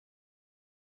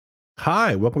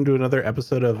Hi, welcome to another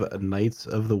episode of Knights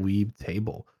of the Weeb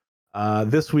Table.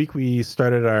 This week we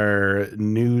started our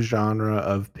new genre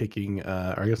of picking,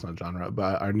 or I guess not genre,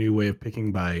 but our new way of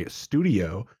picking by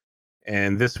studio.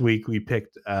 And this week we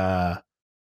picked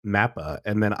Mappa,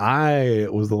 and then I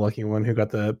was the lucky one who got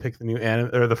to pick the new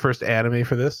anime or the first anime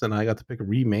for this, and I got to pick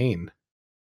Remain.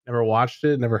 Never watched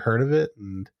it, never heard of it,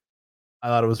 and I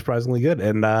thought it was surprisingly good.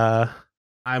 And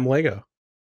I'm Lego.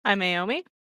 I'm Aomi.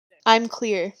 I'm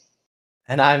Clear.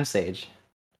 And I'm Sage.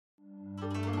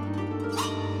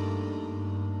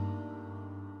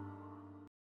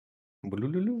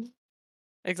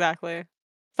 Exactly.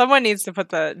 Someone needs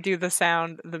to do the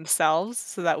sound themselves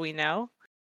so that we know.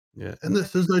 Yeah, and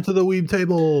this is Knights of the Weeb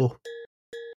Table.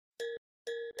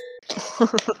 All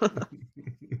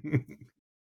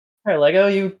right, Lego,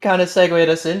 you kind of segued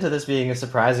us into this being a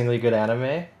surprisingly good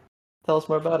anime. Tell us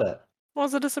more about it.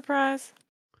 Was it a surprise?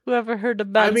 Whoever heard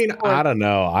about I mean, I don't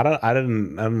know. I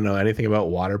don't know anything about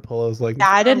water polos. Like,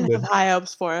 Yeah, I didn't have high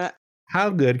hopes for it.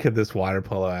 How good could this water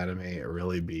polo anime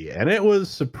really be? And it was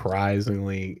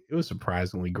surprisingly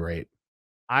great.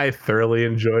 I thoroughly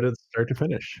enjoyed it start to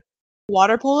finish.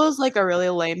 Water polo is like a really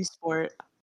lame sport.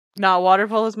 No, water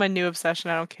polo is my new obsession.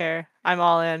 I don't care. I'm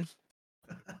all in.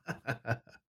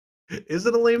 Is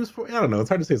it a lame sport? I don't know. It's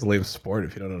hard to say it's a lame sport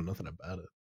if you don't know nothing about it.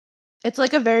 It's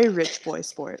like a very rich boy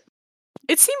sport.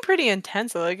 It seemed pretty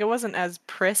intense. Like it wasn't as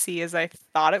prissy as I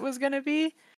thought it was gonna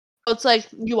be. It's like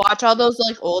you watch all those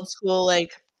like old school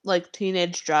like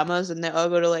teenage dramas, and they all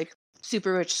go to like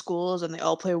super rich schools, and they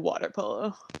all play water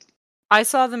polo. I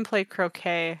saw them play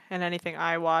croquet in anything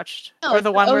I watched, Yeah, or like the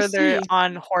the one where OC. they're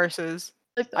on horses.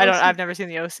 Like the I've OC. never seen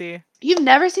the OC. You've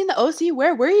never seen the OC?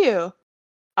 Where were you?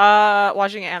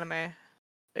 Watching anime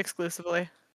exclusively.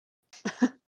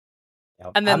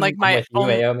 And then like my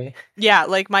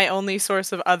my only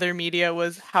source of other media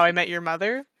was How I Met Your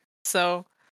Mother. So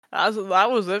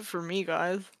that was it for me,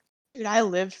 guys. Dude, I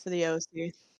lived for the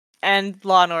OC. And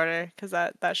Law and Order, because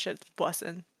that shit's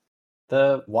bussin'.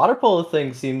 The water polo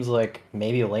thing seems like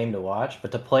maybe lame to watch,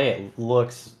 but to play it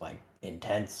looks like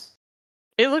intense.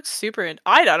 It looks super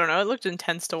I don't know, it looked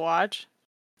intense to watch.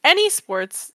 Any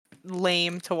sport's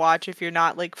lame to watch if you're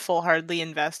not like full-heartedly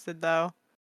invested though.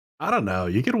 I don't know.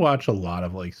 You can watch a lot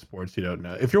of like sports you don't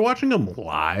know. If you're watching them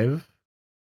live,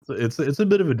 it's a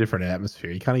bit of a different atmosphere.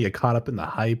 You kind of get caught up in the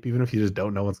hype, even if you just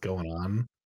don't know what's going on.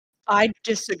 I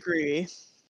disagree.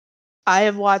 I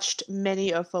have watched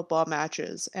many of football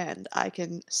matches, and I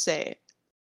can say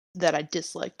that I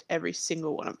disliked every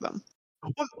single one of them.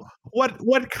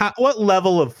 What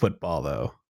level of football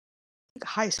though?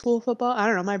 High school football? I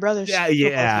don't know. My brother's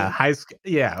high school.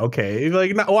 Yeah, okay.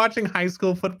 Like not watching high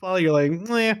school football, you're like,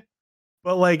 meh.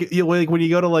 But like when you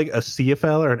go to like a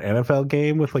CFL or an NFL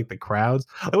game with like the crowds,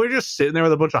 like we're just sitting there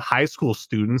with a bunch of high school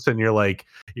students, and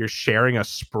you're sharing a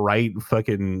Sprite,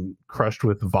 fucking crushed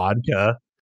with vodka.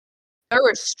 There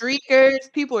were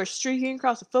streakers. People were streaking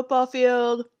across the football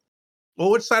field. Well,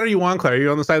 which side are you on, Claire? Are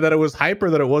you on the side that it was hype or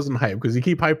that it wasn't hype? Because you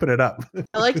keep hyping it up.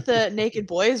 I like the naked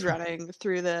boys running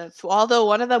through although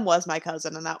one of them was my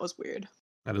cousin, and that was weird.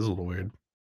 That is a little weird.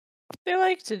 They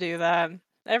like to do that.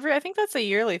 I think that's a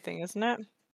yearly thing, isn't it?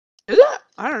 Is it?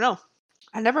 I don't know.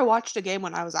 I never watched a game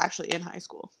when I was actually in high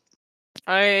school.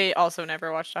 I also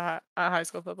never watched a high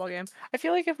school football game. I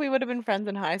feel like if we would have been friends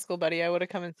in high school, buddy, I would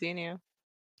have come and seen you.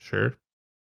 Sure.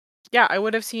 Yeah, I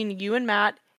would have seen you and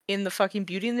Matt in the fucking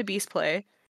Beauty and the Beast play,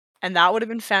 and that would have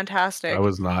been fantastic. I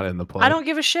was not in the play. I don't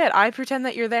give a shit. I pretend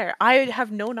that you're there. I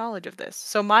have no knowledge of this.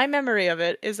 So my memory of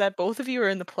it is that both of you are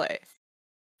in the play.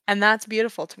 And that's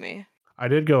beautiful to me. I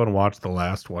did go and watch the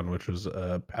last one, which was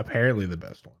apparently the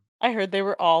best one. I heard they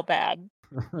were all bad.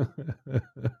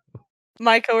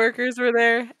 My coworkers were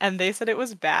there, and they said it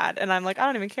was bad. And I'm like, I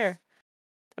don't even care.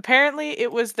 Apparently,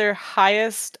 it was their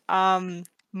highest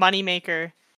money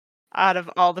maker out of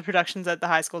all the productions that the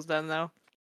high school's done, though.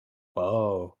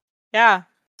 Whoa. Yeah.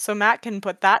 So Matt can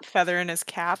put that feather in his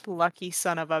cap, lucky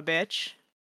son of a bitch.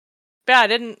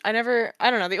 But yeah, I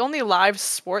don't know. The only live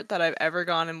sport that I've ever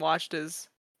gone and watched is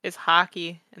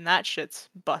hockey, and that shit's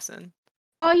bussin'.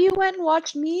 Oh, you went and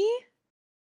watched me?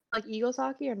 Like Eagles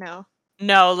hockey or no?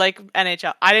 No, like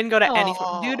NHL. I didn't go to any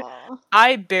sport. Dude,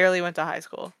 I barely went to high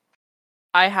school.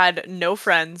 I had no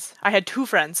friends. I had 2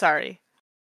 friends, sorry.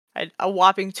 I had a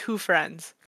whopping 2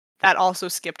 friends that also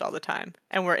skipped all the time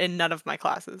and were in none of my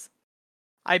classes.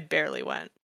 I barely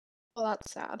went. Well,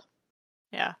 that's sad.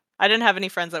 Yeah. I didn't have any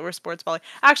friends that were sports volley.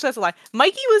 Actually, that's a lie.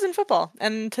 Mikey was in football,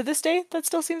 and to this day, that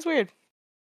still seems weird.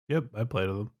 Yep, I played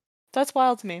with him. That's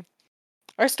wild to me.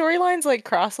 Our storylines like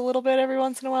cross a little bit every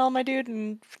once in a while, my dude,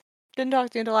 and didn't talk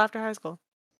to you until after high school.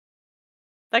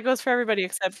 That goes for everybody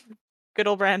except Good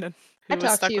old Brandon, who I was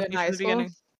talked stuck to you with in me high from the school.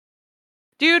 beginning.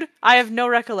 Dude, I have no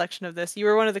recollection of this. You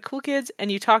were one of the cool kids,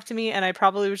 and you talked to me, and I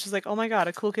probably was just like, oh my god,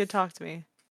 a cool kid talked to me.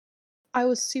 I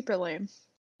was super lame.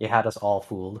 You had us all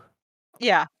fooled.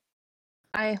 Yeah.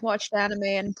 I watched anime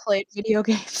and played video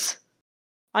games.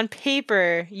 On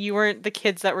paper, you weren't the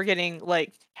kids that were getting,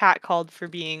 like, catcalled for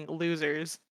being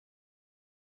losers.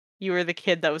 You were the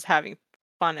kid that was having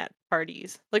fun at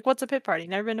parties. Like, what's a pit party?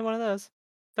 Never been to one of those.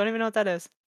 Don't even know what that is.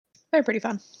 They're pretty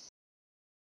fun.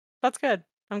 That's good.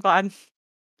 I'm glad.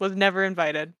 Was never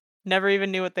invited. Never even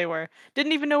knew what they were.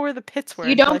 Didn't even know where the pits were.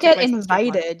 You until I don't took get my sister to one.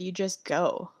 invited, you just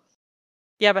go.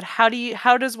 Yeah, but how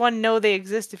does one know they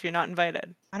exist if you're not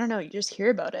invited? I don't know, you just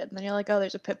hear about it, and then you're like, oh,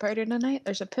 there's a pit party tonight?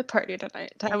 There's a pit party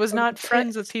tonight. Time I to was go to not the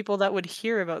friends with pits." people that would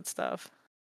hear about stuff.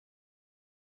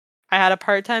 I had a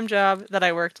part-time job that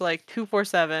I worked like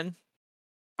 2-4-7.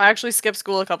 I actually skipped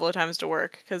school a couple of times to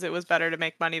work because it was better to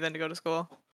make money than to go to school.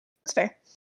 That's fair.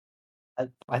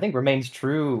 I think remains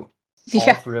true all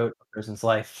Yeah. throughout a person's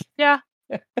life. Yeah.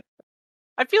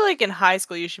 I feel like in high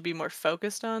school you should be more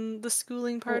focused on the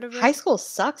schooling part of it. High school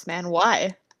sucks, man.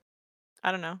 Why?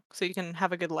 I don't know. So you can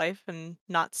have a good life and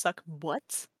not suck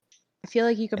butts. I feel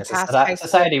like you can Yeah, pass high school.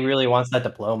 society really wants that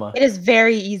diploma. It is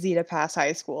very easy to pass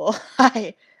high school.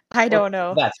 I don't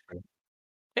know. That's true.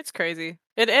 It's crazy.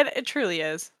 It truly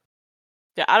is.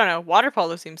 Yeah, I don't know. Water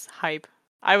polo seems hype.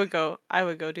 I would go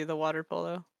do the water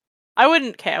polo. I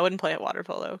wouldn't play at water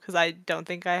polo because I don't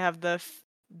think I have the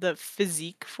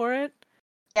physique for it.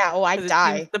 Yeah, oh, I'd 'Cause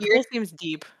die. the pool seems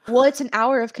deep. Well, it's an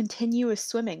hour of continuous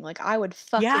swimming. Like, I would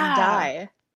fucking Yeah. die.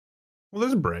 Well,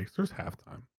 there's breaks. There's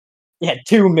halftime. Yeah,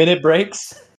 2-minute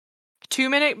breaks.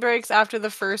 2-minute breaks after the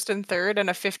first and third, and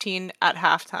a 15 at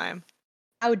halftime.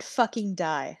 I would fucking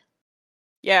die.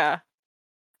 Yeah.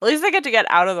 At least they get to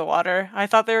get out of the water. I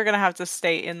thought they were gonna have to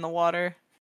stay in the water.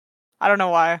 I don't know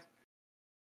why.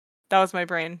 That was my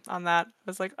brain on that. I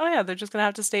was like, oh yeah, they're just gonna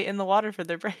have to stay in the water for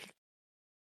their break.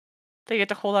 They get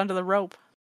to hold onto the rope.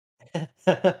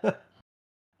 That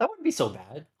wouldn't be so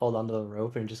bad. Hold onto the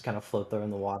rope and just kind of float there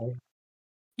in the water.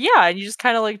 Yeah, and you just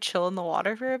kind of like chill in the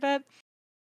water for a bit.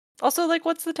 Also, like,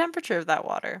 what's the temperature of that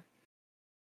water?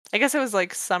 I guess it was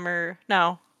like summer.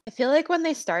 No. I feel like when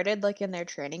they started, like, in their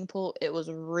training pool, it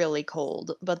was really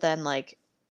cold. But then, like,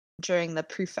 during the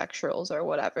prefecturals or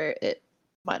whatever, it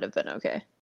might have been okay.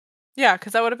 Yeah,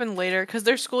 because that would have been later. Because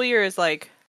their school year is like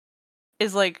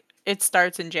it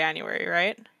starts in January,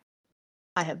 right?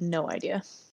 I have no idea.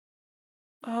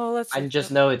 Oh, let's. I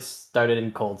just know it started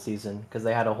in cold season because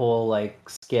they had a whole like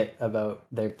skit about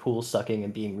their pool sucking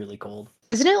and being really cold.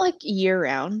 Isn't it like year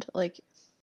round? Like,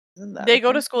 isn't that They a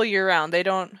go to thing? school year round. They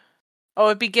don't. Oh,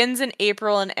 it begins in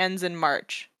April and ends in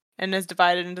March, and is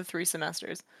divided into 3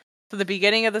 semesters. So the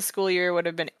beginning of the school year would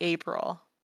have been April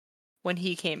when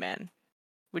he came in,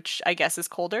 which I guess is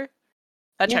colder.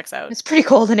 That Yeah, checks out. It's pretty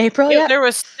cold in April. Yeah. There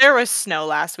was snow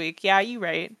last week. Yeah, you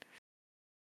right.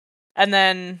 And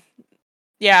then,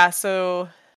 yeah, so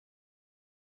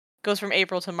goes from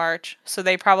April to March. So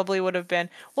they probably would have been.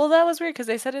 Well, that was weird because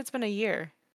they said it's been a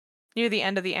year near the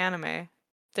end of the anime.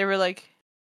 They were like,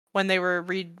 when they were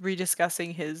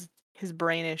rediscussing his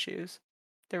brain issues,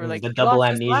 they were like, The "You double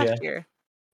lost this amnesia. last year."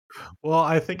 Well,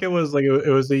 I think it was like it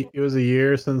was a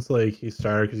year since like he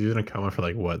started because he was in a coma for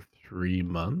like what 3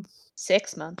 months,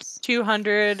 6 months.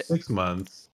 200, 6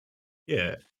 months.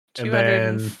 Yeah, and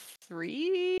then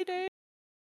 203 days.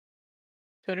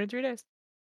 203 days.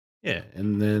 yeah,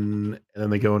 and then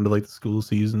they go into like the school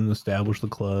season, establish the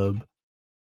club,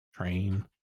 train.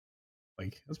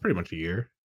 Like that's pretty much a year.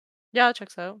 Yeah, it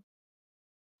checks out.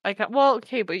 Well,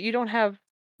 okay, but you don't have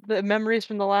the memories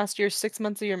from the last year. 6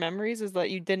 months of your memories is that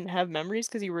you didn't have memories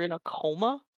because you were in a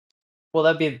coma. Well,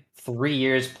 that'd be 3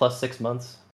 years plus 6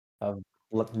 months of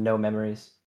no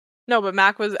memories. No, but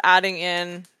Mac was adding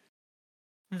in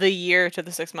the year to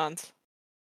the 6 months.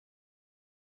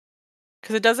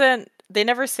 Because it doesn't. They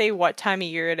never say what time of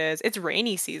year it is. It's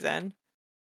rainy season.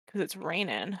 Because it's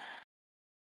raining.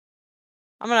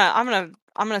 I'm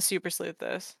gonna super sleuth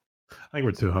this. I think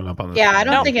we're too hung up on this. Yeah, I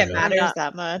don't No, think it I'm matters not.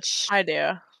 that much. I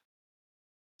do.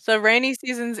 So rainy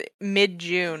season's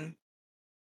mid-June.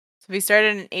 So if he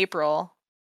started in April,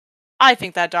 I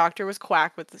think that doctor was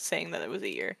quack with saying that it was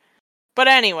a year. But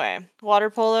anyway, water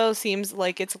polo seems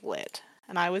like it's lit,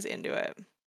 and I was into it.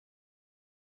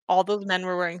 All those men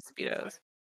were wearing Speedos.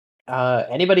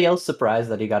 Anybody else surprised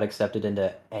that he got accepted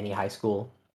into any high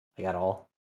school, like at all?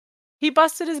 He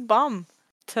busted his bum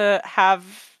to have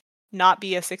not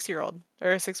be a 6-year-old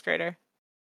or a 6th grader.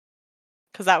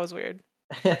 Because that was weird.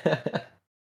 I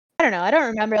don't know. I don't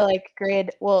remember like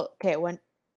grade. Well, okay.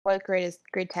 What grade is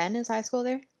grade 10? Is high school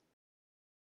there?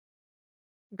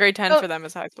 Grade 10 for them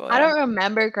is high school. I don't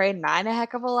remember grade 9 a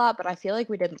heck of a lot, but I feel like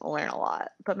we didn't learn a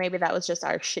lot. But maybe that was just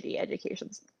our shitty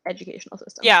educational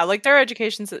system. Yeah, like their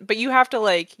education, but you have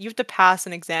to pass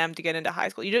an exam to get into high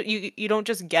school. You don't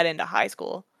just get into high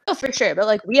school. Oh, for sure. But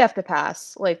like we have to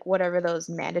pass like whatever those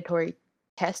mandatory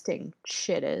testing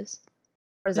shit is.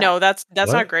 No, that's What?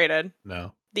 not graded.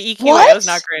 No. The EQA is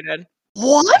not What? graded.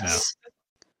 What? No.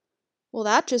 Well,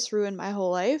 that just ruined my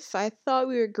whole life. I thought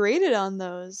we were graded on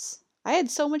those. I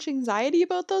had so much anxiety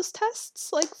about those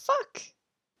tests. Like, fuck.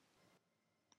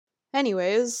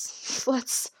 Anyways,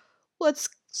 let's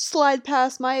slide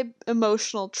past my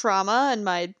emotional trauma and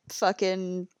my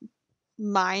fucking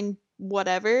mind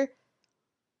whatever.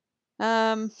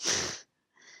 Am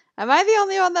I the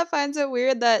only one that finds it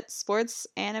weird that sports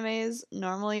animes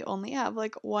normally only have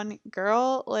like one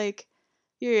girl? Like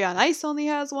Yuri on Ice only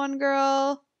has one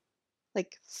girl.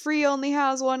 Like Free only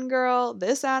has one girl.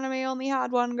 This anime only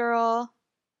had one girl.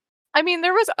 I mean,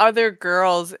 there was other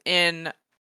girls in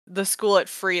the school at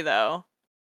Free though.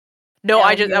 No,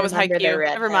 that was Haikyuu.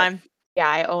 Never mind. Yeah,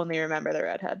 I only remember the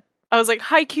redhead. I was like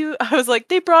Haikyuu. I was like,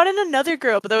 they brought in another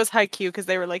girl, but that was Haikyuu because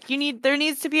they were like, there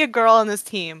needs to be a girl on this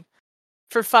team,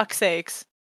 for fuck's sakes.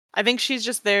 I think she's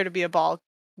just there to be a ball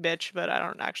bitch, but I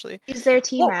don't actually. She's their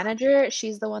team manager.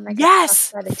 She's the one that gets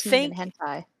Yes, by the team in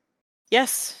hentai.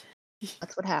 Yes,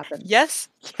 that's what happens. Yes,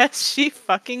 she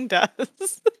fucking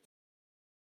does.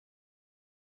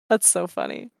 That's so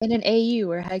funny. In an AU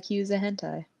where Haikyuu is a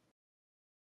hentai.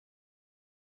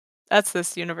 That's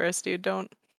this universe, dude.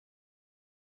 Don't.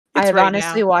 I have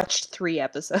honestly watched 3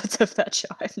 episodes of that show.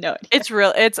 I have no idea. It's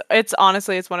real. It's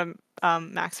honestly, it's one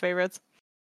of Mac's favorites.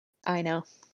 I know.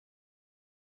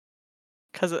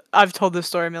 Because I've told this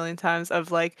story a million times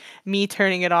of like me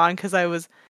turning it on because I was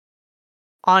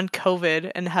on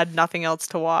COVID and had nothing else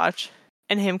to watch,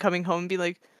 and him coming home and be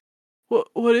like,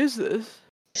 "What is this?"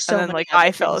 So and then like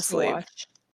I fell things to asleep. watch.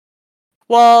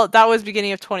 Well, that was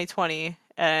beginning of 2020,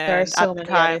 and There are so at the many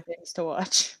time, other things to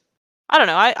watch. I don't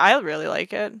know. I really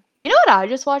like it. You know what I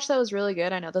just watched that was really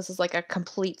good? I know this is like a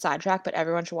complete sidetrack, but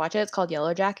everyone should watch it. It's called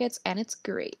Yellow Jackets, and it's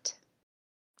great.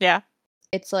 Yeah.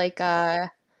 It's like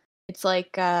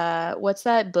what's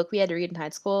that book we had to read in high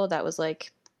school that was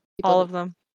like All of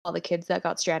them. All the kids that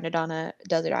got stranded on a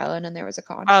desert island and there was a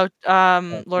conch. Oh,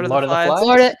 Lord of the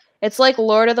Flies. It's like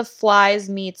Lord of the Flies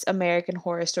meets American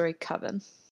Horror Story Coven.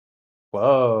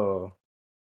 Whoa.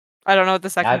 I don't know what the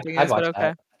second thing I'd is, but watch okay.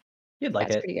 that. You'd like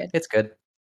That's it. pretty good. It's good.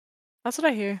 That's what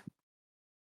I hear.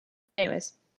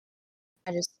 Anyways,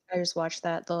 I just watched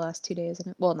that the last 2 days,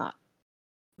 and well, not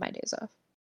my days off.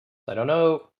 I don't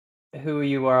know who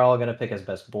you are all gonna pick as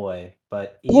best boy,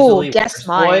 but easily guess worst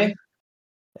mine. boy.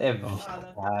 It It was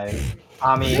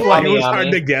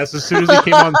hard to guess. As soon as it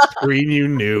came on screen, you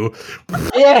knew.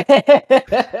 Yeah.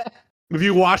 If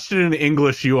you watched it in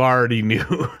English, you already knew.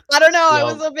 I don't know. I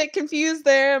Yo. was a bit confused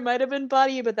there. It might have been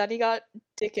Buddy, but then he got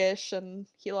dickish and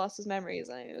he lost his memories.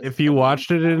 If you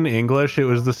watched it in English, it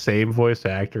was the same voice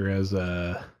actor as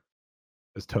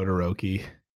Todoroki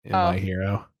in My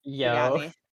Hero. Yo.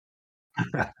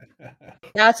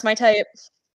 That's my type.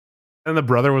 And the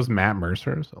brother was Matt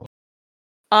Mercer. So.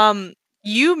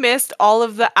 You missed all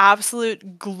of the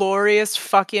absolute glorious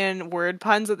fucking word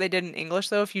puns that they did in English,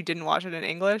 though, if you didn't watch it in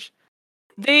English.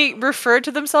 They referred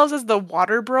to themselves as the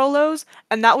Water Brolos,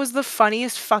 and that was the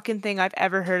funniest fucking thing I've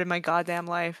ever heard in my goddamn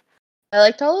life. I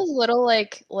liked all those little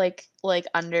like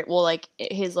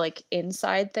his like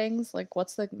inside things. Like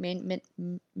what's the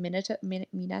Minato?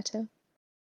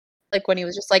 Like when he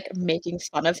was just like making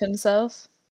fun of himself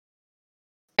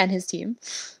and his team.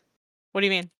 What do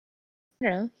you mean? I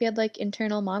don't know. He had like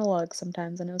internal monologues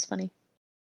sometimes, and it was funny.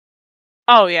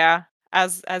 Oh yeah,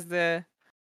 as the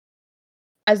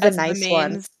nice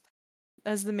one.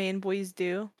 As the main boys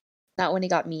do. Not when he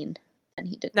got mean, and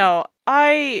he didn't. No,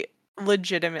 I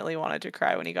legitimately wanted to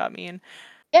cry when he got mean.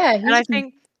 Yeah, and I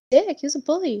think dick. He was a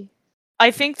bully.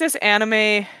 I think this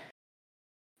anime,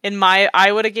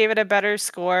 I would have gave it a better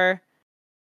score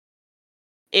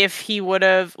if he would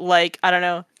have, like, I don't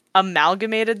know,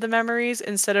 amalgamated the memories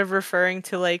instead of referring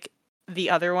to like the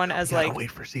other one as like.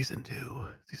 Wait for season 2.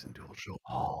 Season 2 will show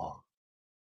all.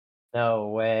 No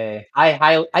way.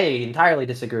 I entirely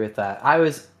disagree with that. I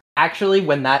was actually,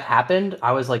 when that happened,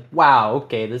 I was like, wow,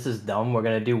 okay, this is dumb. We're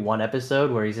gonna do one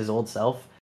episode where he's his old self,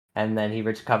 and then he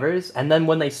recovers. And then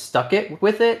when they stuck it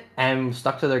with it and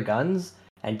stuck to their guns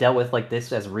and dealt with like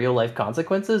this as real life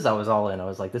consequences, I was all in. I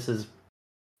was like, this is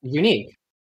unique.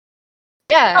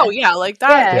 Yeah. Oh yeah, like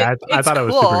that. Yeah, I thought it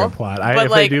was super good plot.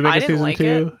 If they do make a season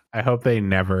 2, I hope they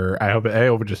never. I hope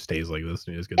it just stays like this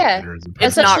and he just gets Yeah. better as a It's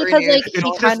person. not Especially because renewed. like It's he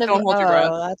just kind of don't hold your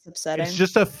breath. that's upsetting. It's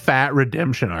just a fat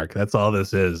redemption arc. That's all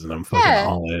this is, and I'm fucking Yeah.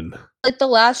 all in. Like the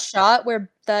last shot where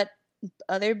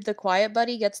the quiet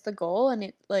buddy gets the goal, and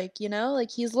it like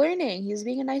like he's learning. He's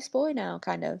being a nice boy now,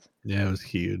 kind of. Yeah, it was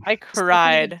huge. I He's still kind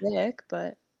cried of a dick,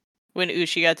 but when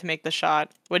Uchi got to make the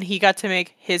shot. When he got to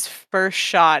make his first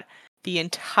shot the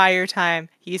entire time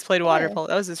he's played water Yeah. polo.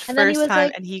 That was his And then he first was time,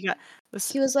 like- and he was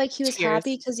he was tears.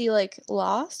 happy because he like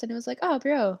lost, and it was like, oh,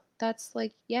 bro, that's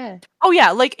like, yeah. Oh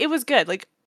yeah, like it was good. Like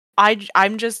I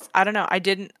don't know.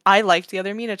 I liked the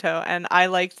other Minato, and I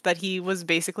liked that he was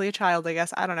basically a child. I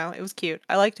guess I don't know. It was cute.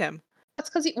 I liked him. That's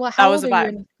because how was old a are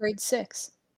you vibe. in grade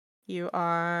 6? You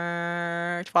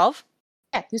are 12.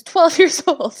 Yeah, he was 12 years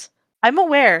old. I'm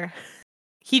aware.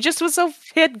 He just was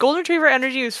he had golden retriever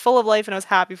energy. He was full of life, and I was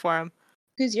happy for him.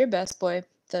 Who's your best boy?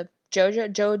 The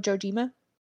Jojima?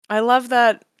 I love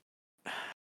that.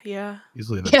 Yeah,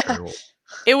 Easily the Yeah. turtle.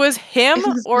 it was him, It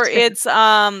was or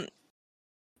the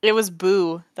it was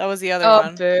Boo. That was the other Oh,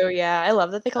 one. Boo! Yeah, I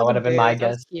love that they called would him have been Boo. my That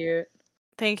was guess. cute.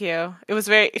 Thank you. It was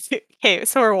very okay.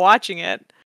 So we're watching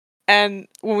it, and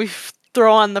when we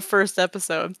throw on the first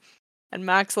episode, and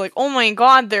Mac's like, "Oh my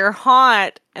god, they're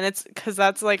hot," and it's because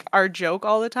that's like our joke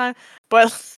all the time.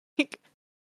 But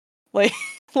like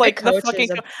the coach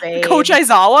fucking is a babe. Coach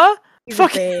Aizawa, He's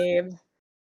fuck- a babe.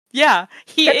 yeah,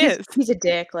 he Except is. He's a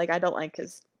dick. Like I don't like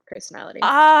his personality.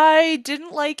 I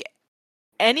didn't like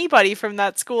anybody from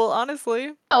that school,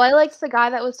 honestly. Oh, I liked the guy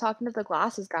that was talking to the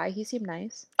glasses guy. He seemed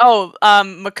nice. Oh,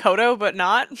 Makoto, but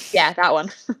not. Yeah, that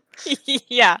one.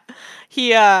 Yeah,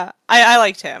 he. I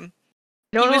liked him.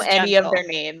 I don't He know was any gentle. of their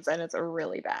names, and it's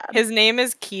really bad. His name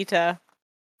is Kita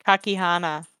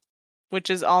Kakihana, which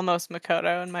is almost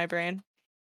Makoto in my brain.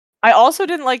 I also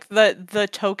didn't like the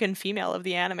token female of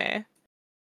the anime.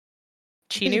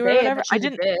 She's a Chinu or babe, whatever. but I she's a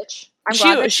didn't. bitch. I'm She-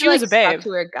 glad that she was like, a babe. stuck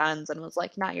to her guns and was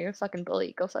like, "Nah, you're a fucking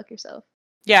bully. Go fuck yourself."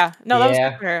 Yeah, no, that was Yeah.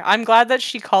 good for her. I'm glad that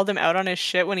she called him out on his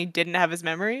shit when he didn't have his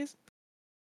memories.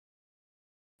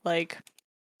 Like,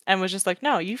 and was just like,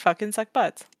 "No, you fucking suck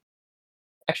butts."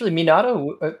 Actually,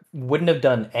 Minato wouldn't have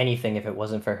done anything if it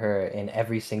wasn't for her in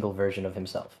every single version of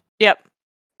himself. Yep.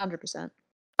 100%.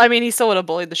 I mean, he still would have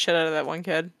bullied the shit out of that one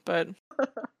kid, but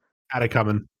Had it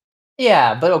coming.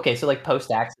 Yeah, but okay, so like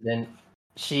post accident,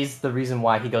 she's the reason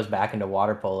why he goes back into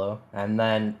water polo, and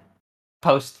then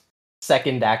post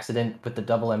second accident with the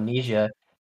double amnesia,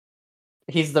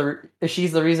 she's the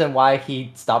reason why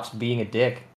he stops being a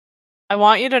dick. I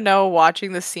want you to know,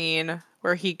 watching the scene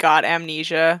where he got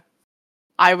amnesia,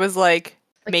 I was like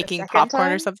the making second popcorn or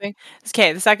time? something.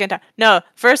 Okay, the second time. No,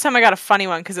 first time I got a funny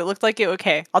one because it looked like it.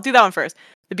 Okay, I'll do that one first.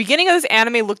 The beginning of this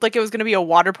anime looked like it was going to be a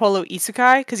water polo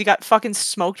isekai because he got fucking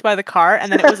smoked by the car,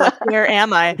 and then it was like, where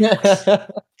am I?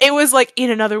 It was like in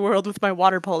another world with my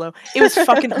water polo. It was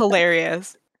fucking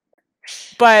hilarious.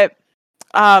 But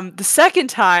the second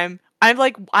time, I'm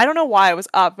like, I don't know why I was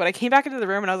up, but I came back into the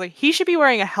room and I was like, he should be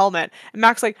wearing a helmet. And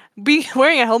Mac's like,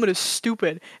 wearing a helmet is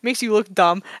stupid. It makes you look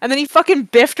dumb. And then he fucking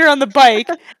biffed her on the bike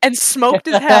and smoked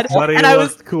his head. But he and I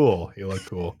was looked cool. He looked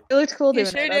cool. It looked cool He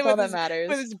doing sure it. did That's all with that his- matters.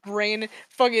 with his brain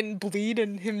fucking bleed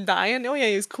and him dying. Oh yeah,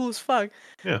 he was cool as fuck.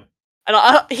 Yeah.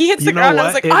 And he hits the You know ground and I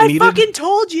was what? like, It I needed- fucking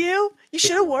told you. You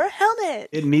should have wore a helmet.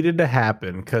 It needed to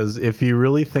happen because if you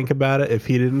really think about it, if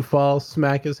he didn't fall,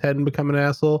 smack his head, and become an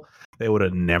asshole, they would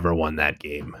have never won that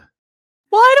game.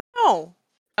 Well, I don't know.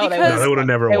 Oh, they No, Because- they would have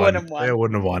never They won. wouldn't have won. They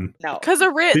wouldn't have won. No. Because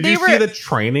Did they you were. see the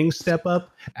training step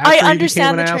up? I After he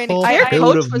understand became the an training. asshole? Their I They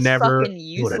coach would've was never. fucking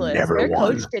They would've useless. never Their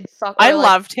won. coach did fuck. I or, like,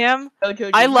 loved him.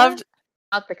 Gojo I Jima? loved.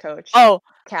 Not the coach. Oh,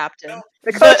 Captain.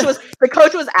 The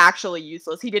coach was actually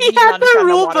useless. He didn't He even had the understand the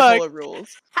rule water book. polo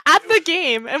rules. at the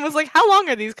game and was like, "How long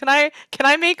are these? Can I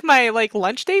make my like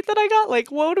lunch date that I got?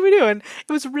 Like, what are we doing?"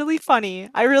 It was really funny.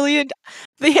 I really.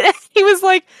 He was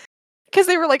like, because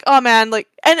they were like, "Oh man," like,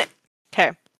 and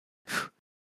okay.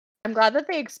 I'm glad that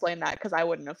they explained that because I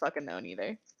wouldn't have fucking known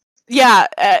either. Yeah,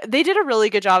 they did a really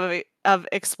good job of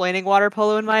explaining water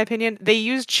polo, in my opinion. They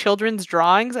used children's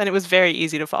drawings, and it was very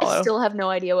easy to I follow. still have no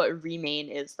idea what remain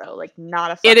is though. Like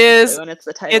not a It fucking is- clue, and it's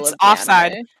the title. it's of the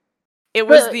offside. anime. It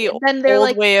was But the then they're old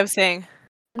like, way of saying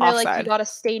and they're like, offside. you gotta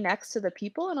stay next to the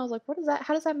people, and I was like, what is that?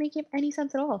 How does that make any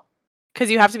sense at all? because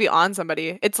you have to be on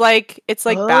somebody. It's like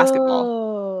basketball.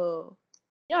 Oh,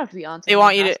 you don't have to be on. They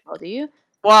want somebody's you to- basketball, do you?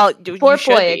 Well, you Poor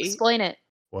should boy, be. explain it.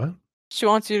 What? She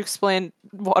wants you to explain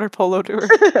water polo to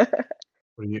her.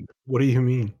 What do you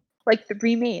mean? Like the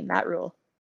remain that rule.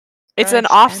 It's I an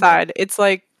don't understand offside. It's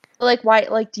like But, like why?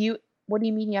 Like do you? What do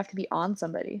you mean you have to be on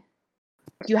somebody?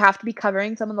 You have to be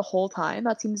covering someone the whole time.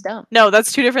 That seems dumb. no,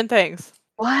 that's two different things.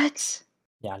 What?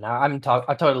 Yeah, now I'm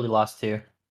totally lost too.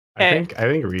 I think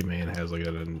remain has like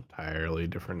an entirely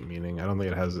different meaning. I don't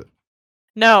think it has.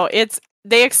 No,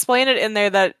 they explain it in there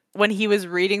that when he was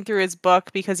reading through his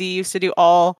book, because he used to do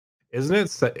all.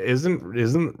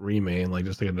 Isn't remain like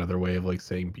just like another way of like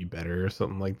saying be better or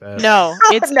something like that? No,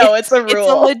 it's a rule.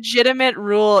 It's a legitimate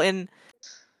rule in.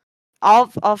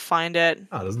 I'll find it.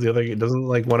 Oh, doesn't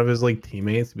like one of his like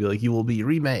teammates be like, "You will be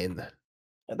remain."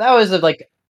 That was like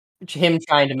him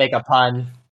trying to make a pun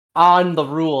on the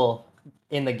rule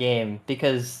in the game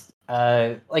because,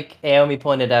 like Aomi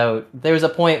pointed out, there was a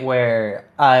point where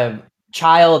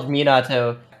child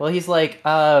Minato, well, he's like,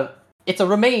 it's a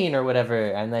remain or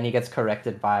whatever, and then he gets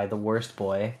corrected by the worst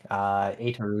boy,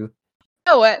 Eitaru.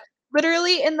 No, what?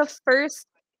 Literally in the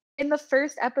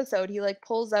first episode, he like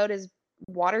pulls out his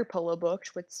water polo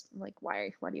books, which like why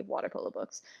do you have water polo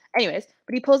books? Anyways,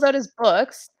 but he pulls out his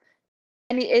books,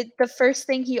 and the first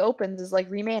thing he opens is like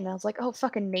remain, and I was like, oh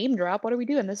fucking name drop! What are we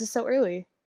doing? This is so early.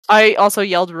 I also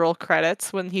yelled roll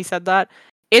credits when he said that.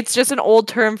 It's just an old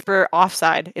term for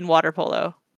offside in water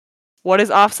polo. What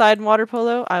is offside in water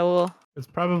polo? I will. It's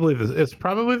probably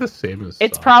the same as.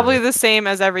 It's soccer. probably the same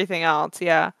as everything else.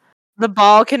 Yeah. The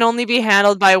ball can only be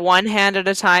handled by one hand at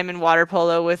a time in water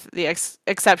polo, with the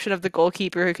exception of the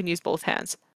goalkeeper who can use both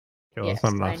hands. Okay, well, Yes,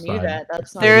 that's not an I knew offside. that.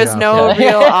 That's not There is no offside.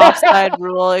 real offside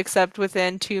rule except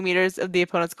within 2 meters of the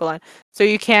opponent's goal line. So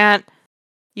you can't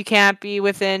be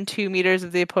within 2 meters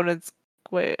of the opponent's.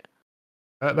 Wait.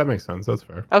 That makes sense. That's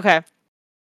fair. Okay.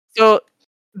 So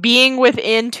being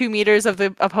within 2 meters of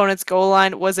the opponent's goal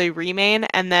line was a remain,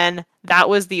 and then that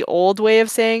was the old way of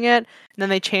saying it, and then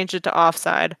they changed it to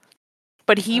offside.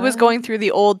 But he was going through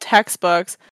the old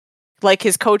textbooks, like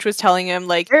his coach was telling him,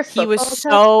 like he was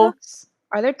so. Textbooks?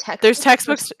 Are there textbooks? There's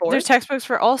textbooks. For sports? There's textbooks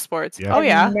for all sports. Yeah. Oh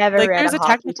yeah. I've never like read there's a a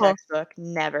hockey technical textbook.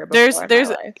 Never. Before There's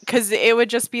in my life. because it would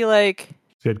just be like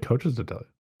So you had coaches to tell you.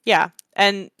 yeah,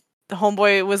 and the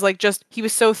homeboy was like he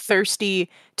was so thirsty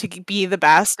to be the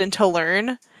best and to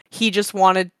learn. He just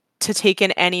wanted to take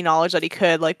in any knowledge that he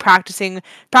could, like practicing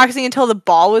until the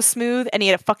ball was smooth, and he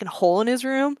had a fucking hole in his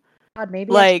room. God,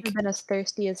 maybe I Like should have been as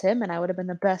thirsty as him, and I would have been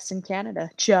the best in Canada.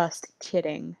 Just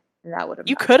kidding. That would have.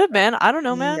 you could have been. I don't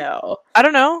know, man. No. I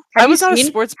don't know. Have I you was not a seen-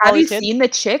 sports Have you kid. seen the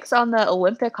chicks on the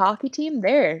Olympic hockey team?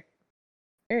 They're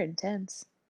intense.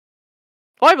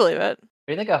 Oh, I believe it. What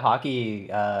do you think a hockey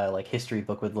like history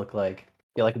book would look like?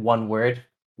 Be like one word: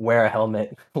 wear a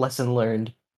helmet. Lesson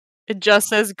learned. It just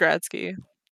says Gretzky.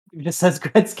 It just says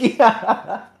Gretzky.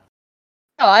 Oh,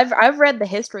 I've read the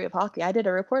history of hockey. I did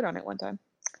a report on it one time.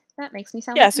 That makes me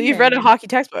sound. Yeah, like so you've read a nerd. hockey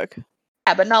textbook.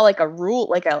 Yeah, but not like a rule,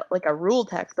 like a rule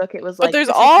textbook. It was like. But there's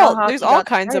this is how hockey all got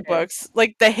kinds of started. books.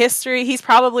 Like the history, he's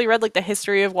probably read like the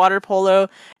history of water polo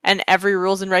and every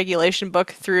rules and regulation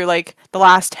book through like the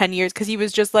last 10 years, because he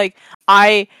was just like,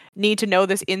 I need to know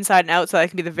this inside and out so I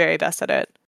can be the very best at it.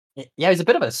 Yeah, he's a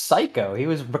bit of a psycho. He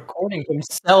was recording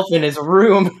himself in his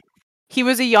room. He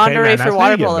was a Hey, yandere man, for that's how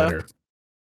water you get polo. better.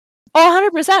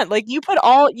 Oh, 100%. Like you put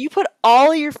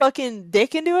all your fucking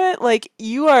dick into it. Like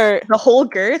you are The whole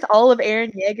girth, all of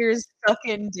Aaron Yeager's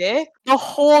fucking dick. the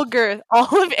whole girth,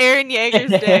 all of Aaron Yeager's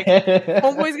dick.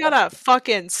 Homeboy's got a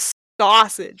fucking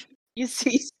sausage. You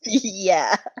see,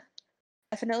 yeah,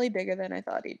 definitely bigger than I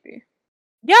thought he'd be.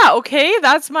 Yeah, okay,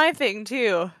 that's my thing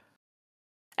too.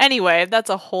 Anyway, that's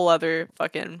a whole other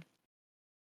fucking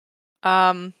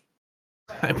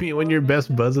I mean, when you're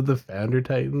best buds with the Founder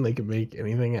Titan, they can make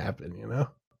anything happen, you know?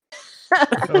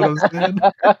 That's what I'm saying.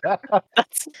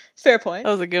 that's Fair point.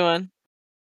 that was a good one.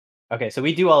 Okay, so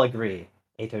we do all agree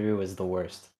Eitaru was the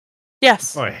worst.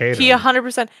 Yes. Oh, I hate He him.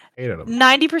 100%. Hated him.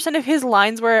 90% of his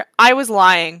lines were I was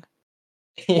lying.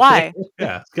 Why?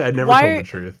 Yeah, this guy never Why told are- the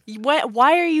truth.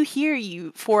 Why are you here,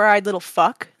 you four-eyed little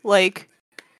fuck? Like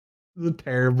He's a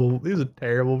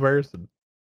terrible person.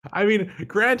 I mean,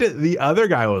 granted, the other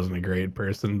guy wasn't a great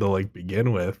person to like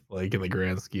begin with, like in the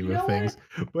grand scheme of things,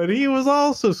 but he was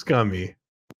also scummy.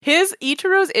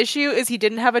 Itaro's issue is he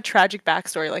didn't have a tragic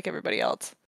backstory like everybody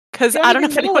else. Because We I don't know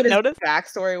even if anyone what his noticed.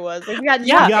 backstory was. Like, we had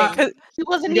Yeah, nothing. 'cause- He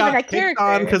wasn't He even got a picked on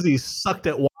character. because he sucked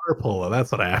at water polo.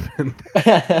 That's what happened.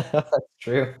 That's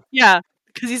true. yeah,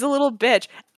 because he's a little bitch.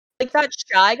 Like that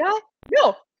shy guy?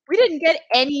 No, we didn't get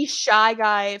any shy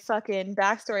guy fucking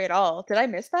backstory at all. Did I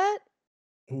miss that?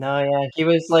 No, yeah, he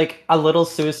was like a little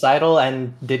suicidal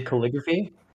and did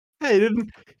calligraphy. Yeah,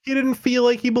 he didn't feel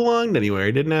like he belonged anywhere.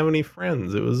 He didn't have any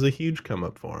friends. It was a huge come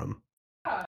up for him.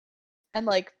 And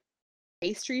like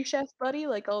pastry chef buddy,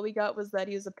 like all we got was that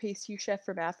he was a pastry chef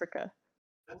from Africa.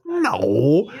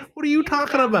 No, what are you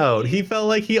talking about? He felt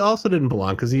like he also didn't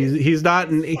belong because he's not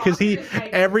because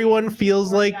everyone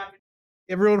feels like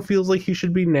Everyone feels like he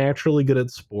should be naturally good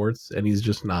at sports, and he's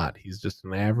just not. He's just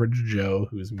an average Joe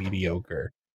who's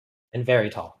mediocre. And very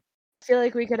tall. I feel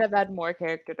like we could have had more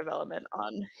character development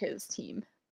on his team.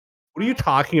 What are you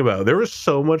talking about? There was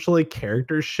so much like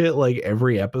character shit like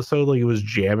every episode, like it was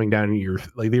jamming down your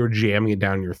like they were jamming it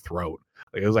down your throat.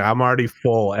 Like it was like I'm already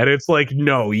full, and it's like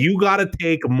no, you gotta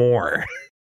take more.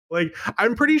 Like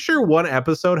I'm pretty sure one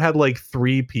episode had like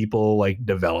 3 people like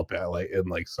develop it like in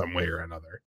like some way or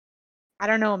another. I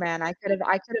don't know, man. I could have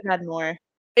had more.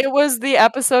 It was the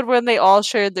episode when they all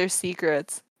shared their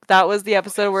secrets. That was the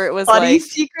episode where it was Buddy's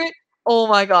like secret? Oh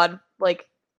my god. Like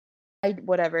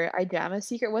Idama's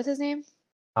secret. What's his name?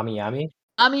 Amiyami?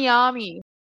 Ami.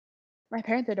 My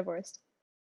parents are divorced.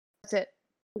 That's it.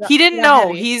 he didn't Yeah, know.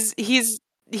 heavy.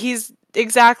 He's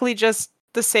exactly just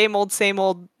the same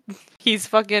old. He's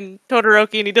fucking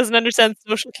Todoroki and he doesn't understand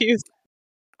social cues.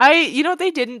 You know what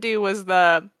they didn't do was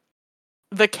the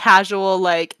casual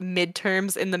like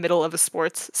midterms in the middle of a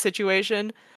sports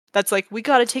situation. That's like we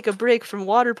got to take a break from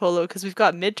water polo because we've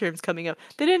got midterms coming up.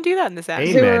 They didn't do that in this anime.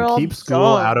 Hey They were man, all keep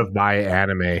school dumb. out of my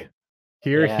anime.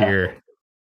 Here, Yeah. here.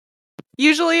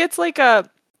 Usually it's like a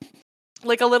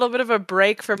little bit of a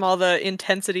break from all the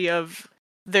intensity of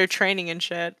their training and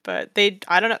shit, but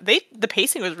I don't know, the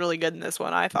pacing was really good in this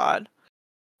one, I thought.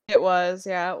 It was.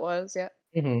 Yeah.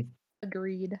 Hmm.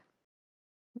 Agreed.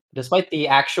 Despite the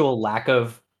actual lack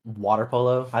of water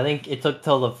polo, I think it took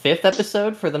till the 5th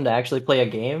episode for them to actually play a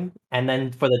game, and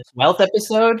then for the 12th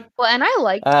episode, Well, and I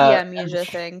liked the Uh, amnesia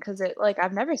thing because it like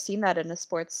I've never seen that in a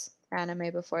sports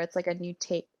anime before. It's like a new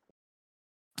take.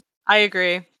 I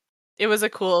agree. It was a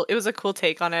cool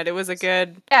take on it. It was a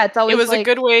good Yeah, it's always a like,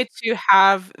 good way to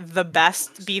have the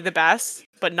best be the best,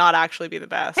 but not actually be the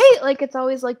best. hey, like it's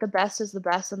always like the best is the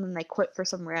best, and then they quit for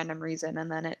some random reason, and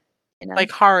then it,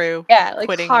 Like Haru yeah, like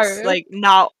quitting, Haru. like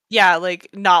not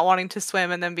wanting to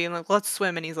swim and then being like, let's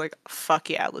swim, and he's like, fuck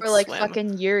yeah, let's or like swim.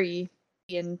 fucking Yuri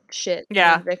and shit.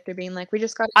 Yeah. And Victor being like, we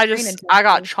just got. I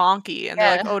got chonky, and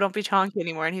they're like, Yeah. oh, don't be chonky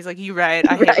anymore, and he's like, you right,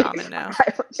 I hate Right. ramen now.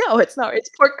 No, it's not. It's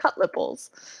pork cutlet bowls.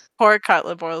 Poor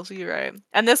cutlet boils, you right.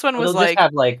 And this one was they'll like, just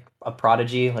have like a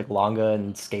prodigy like Longa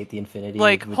and Skate the Infinity.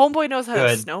 like which- homeboy knows how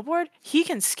good. to snowboard. He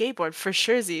can skateboard for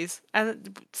surezies,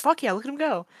 and fuck yeah, look at him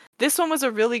go. This one was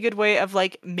a really good way of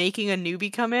like making a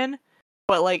newbie come in,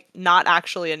 but like not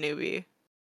actually a newbie.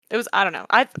 It was, I don't know.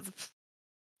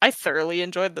 I thoroughly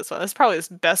enjoyed this one. It's probably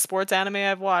the best sports anime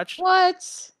I've watched.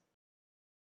 What?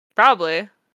 Probably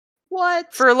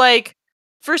What?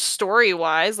 for story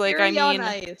wise, like Yuri I on mean,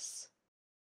 Ice.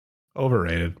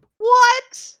 Overrated.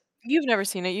 What? you've never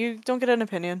seen it. You don't get an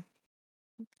opinion.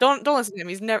 Don't listen to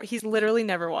him. He's literally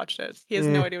never watched it. He has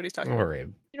no idea what he's talking about.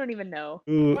 Overrated. You don't even know.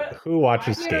 Who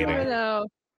watches You don't even skating? know.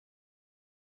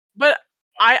 But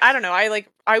I don't know.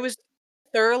 I was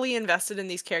thoroughly invested in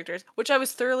these characters, which I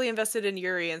was thoroughly invested in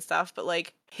Yuri and stuff, but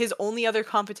like his only other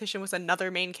competition was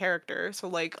another main character. So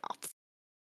like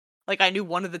I knew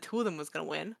one of the two of them was going to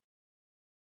win.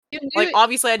 You knew Like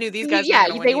obviously I knew these guys yeah, weren't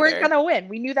gonna they win weren't either. gonna win.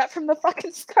 We knew that from the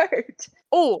fucking start.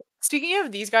 Oh, speaking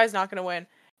of these guys not gonna win,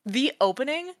 the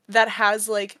opening that has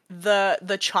like the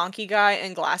chonky guy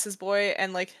and glasses boy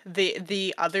and like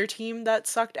the other team that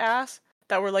sucked ass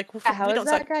that were like Yeah, how we is don't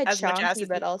that suck guy as much ass chonky as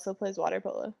but also plays water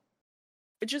polo?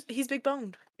 he's big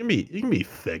boned. You can be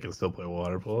thick and still play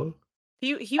water polo.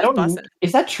 He I was don't- busting.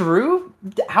 Is that true?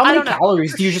 How I many don't know.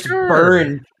 calories For do you just sure.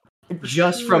 burn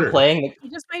just from sure. playing? He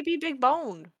just might be big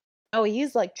boned. Oh,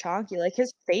 he's like chonky. Like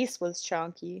his face was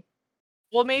chonky.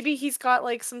 Well, maybe he's got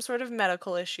like some sort of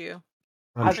medical issue.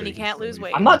 I'm And sure he he's can't still lose be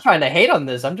weight. I'm fine. not trying to hate on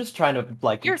this. I'm just trying to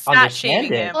like You're fat understand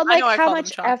shaming it. him. Well, I like know I how called him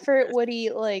much chonky effort first. would he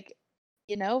like,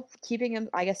 keeping him?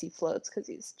 I guess he floats because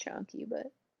he's chonky, but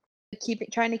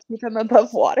trying to keep him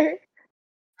above water.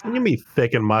 You can be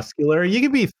thick and muscular. You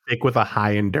can be thick with a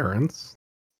high endurance.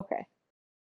 Okay.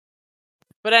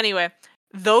 But anyway,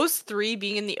 those three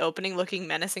being in the opening looking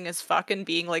menacing as fuck and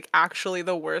being like actually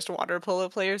the worst water polo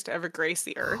players to ever grace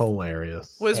the earth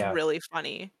Hilarious. was Yeah. really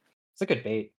funny. It's a good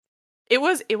bait. It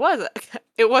was it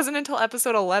wasn't until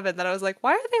episode 11 that I was like,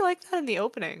 why are they like that in the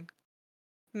opening?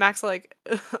 Max like,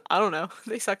 I don't know,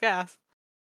 they suck ass.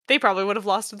 They probably would have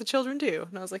lost to the children too.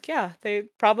 And I was like, yeah, they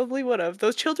probably would have.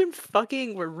 Those children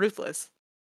fucking were ruthless.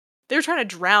 They were trying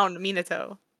to drown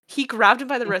Minato. He grabbed him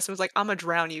by the wrist and was like, I'm gonna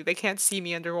drown you. They can't see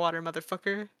me underwater,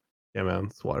 motherfucker. Yeah, man.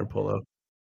 It's water polo.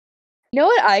 You know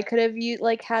what I could have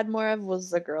had more of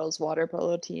was the girls' water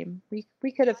polo team.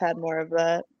 We could have had more of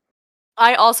that.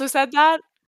 I also said that.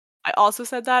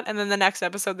 And then the next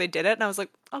episode they did it, and I was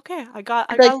like, okay, I got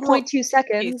Like a little- 0.2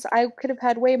 seconds. I could have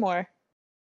had way more.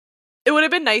 It would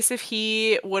have been nice if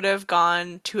he would have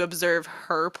gone to observe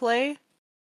her play.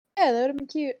 Yeah, that would have been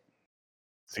cute.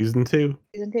 Season 2.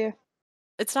 Season 2.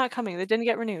 It's not coming. They didn't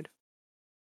get renewed.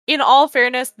 In all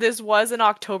fairness, this was in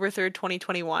October 3rd,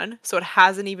 2021, so it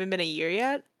hasn't even been a year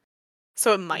yet.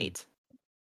 So it might.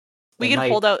 We can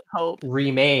hold out hope.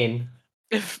 Remain.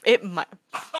 If it might.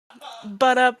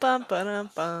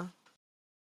 Ba-da-bum.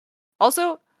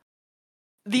 Also,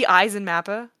 the eyes in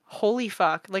Mappa, holy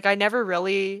fuck. Like, I never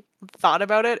really thought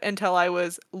about it until I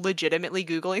was legitimately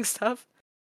Googling stuff.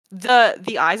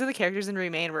 The eyes of the characters in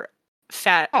Remain were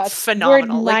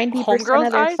phenomenal. Where Like, 90% Homegirl's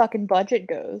of their eyes. fucking budget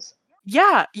goes.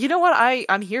 Yeah, you know what?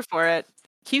 I'm here for it.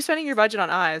 Keep spending your budget on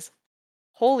eyes.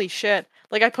 Holy shit.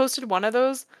 Like, I posted one of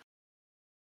those.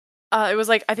 It was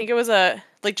like, I think it was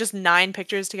just 9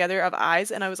 pictures together of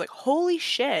eyes, and I was like, holy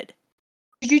shit.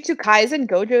 Jujutsu Kaisen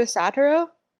Gojo Satoru?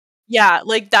 Yeah,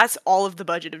 like, that's all of the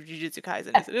budget of Jujutsu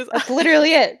Kaisen. That's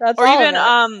literally it. That's or all even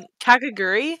of it.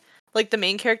 Kakaguri, like the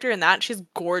main character in that, she has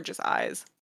gorgeous eyes.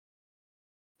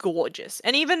 Gorgeous.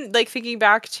 And even like thinking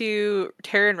back to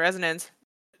Terror and Resonance,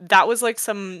 that was like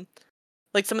some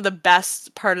of the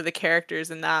best part of the characters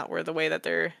in that were the way that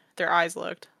their eyes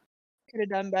looked. Could have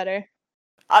done better.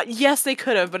 Yes, they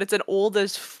could have, but it's an old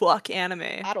as fuck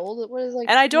anime. Not old. What is like?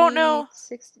 And I don't know.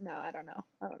 60? No, I don't know.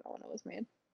 I don't know when it was made.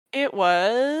 It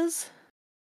was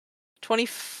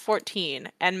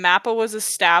 2014, and Mappa was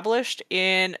established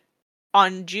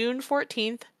on June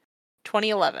 14th,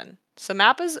 2011. So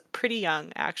Mappa's pretty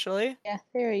young, actually. Yeah,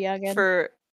 very young.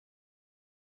 For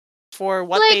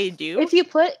what like, they do. If you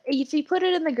put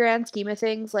it in the grand scheme of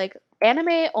things, like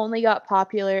anime only got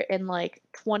popular in like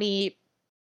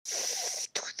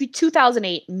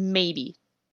 2008,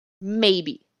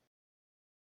 maybe.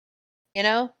 You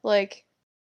know, like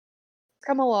it's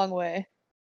come a long way.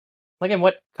 Like, in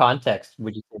what context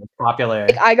would you say it's popular?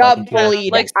 Like, I got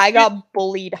bullied. Like, I got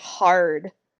bullied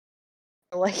hard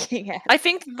for liking it. I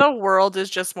think the world is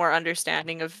just more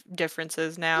understanding of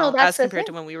differences now as compared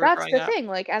to when we were growing up. That's the thing.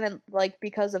 Like, and then, like,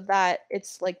 because of that,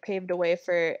 it's like paved a way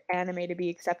for anime to be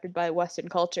accepted by Western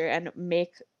culture and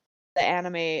make the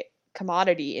anime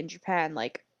commodity in Japan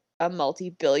like a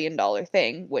multi-billion-dollar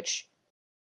thing, which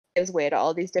gives way to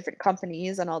all these different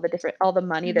companies and all the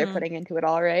money they're putting into it.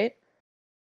 All right.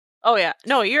 Oh yeah,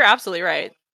 no, you're absolutely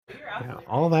right. Yeah,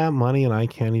 all that money and I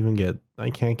can't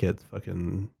get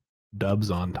fucking dubs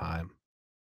on time.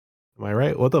 Am I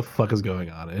right? What the fuck is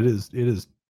going on? It is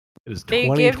They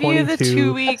give you the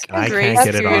 2-week grace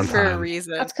period for a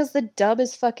reason. That's because the dub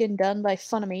is fucking done by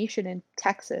Funimation in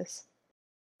Texas.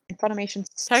 And Funimation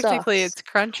Technically, sucks. it's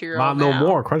Crunchyroll. Not no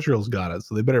more. Crunchyroll's got it,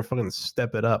 so they better fucking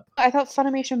step it up. I thought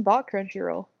Funimation bought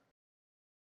Crunchyroll.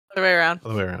 Other way around.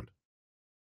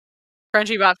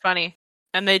 Crunchy bought Funny,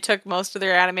 and they took most of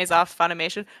their animes off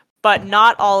Funimation, but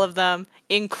not all of them,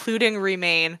 including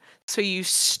Remain. So you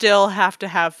still have to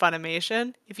have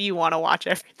Funimation if you want to watch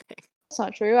everything. That's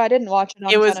not true. I didn't watch it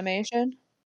on Funimation.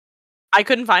 I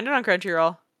couldn't find it on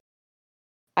Crunchyroll.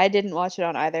 I didn't watch it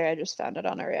on either. I just found it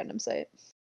on a random site.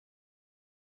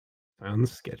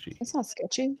 Sounds sketchy. It's not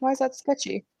sketchy. Why is that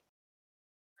sketchy?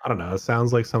 I don't know. It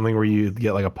sounds like something where you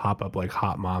get like a pop-up like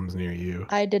Hot Moms near you.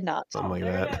 I did not. Something like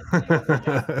that.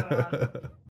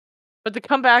 But to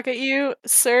come back at you,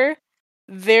 sir,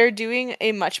 they're doing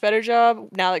a much better job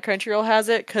now that Crunchyroll has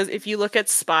it, because if you look at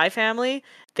Spy Family,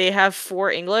 they have 4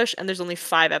 English, and there's only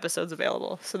 5 episodes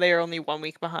available, so they are only 1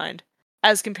 week behind,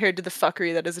 as compared to the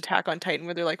fuckery that is Attack on Titan,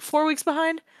 where they're like 4 weeks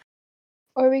behind.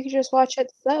 Or we could just watch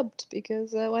it subbed,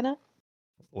 because why not?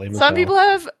 Some people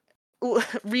have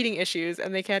reading issues,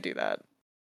 and they can't do that.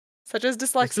 Such as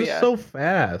dyslexia. It's just so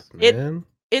fast, man.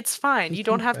 It's fine. You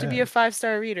don't have to be a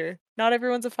 5-star reader. Not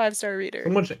everyone's a 5-star reader. So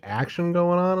much action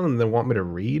going on, and they want me to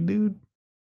read, dude.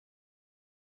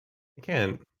 I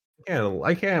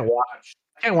can't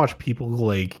watch people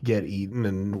like get eaten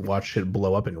and watch shit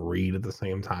blow up and read at the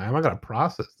same time. I gotta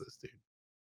process this, dude.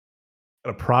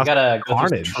 You gotta go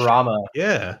through some trauma.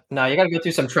 Yeah. No, you gotta go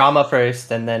through some trauma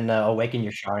first, and then awaken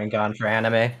your Sharingan for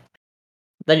anime.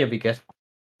 Then you'll be good.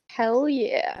 Hell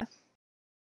yeah.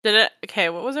 Okay,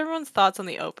 what was everyone's thoughts on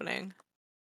the opening?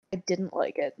 I didn't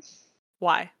like it.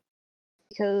 Why?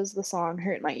 Because the song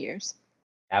hurt my ears.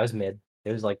 That was mid.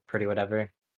 It was like pretty whatever.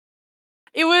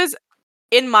 It was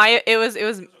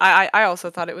I also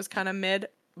thought it was kind of mid,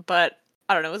 but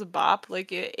I don't know, it was a bop.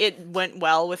 Like it went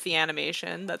well with the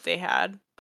animation that they had.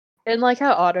 And like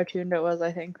how auto-tuned it was,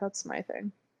 I think. That's my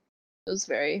thing. It was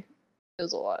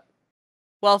a lot.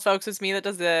 Well, folks, it's me that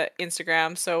does the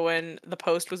Instagram, so when the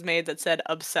post was made that said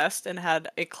obsessed and had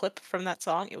a clip from that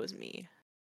song, it was me.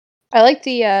 I like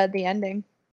the ending.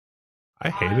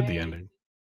 I hated the ending.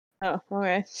 Oh,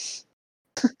 okay.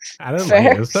 I don't Fair.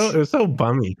 like it. It was so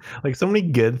bummy. Like so many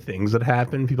good things that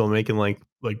happen, people making like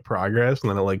progress, and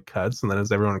then it like cuts, and then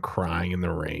it's everyone crying in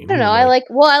the rain. I don't know.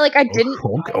 I didn't.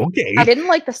 Okay. I didn't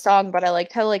like the song, but I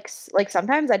liked how like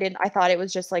sometimes I thought it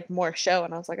was just like more show,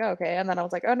 and I was like, oh, okay, and then I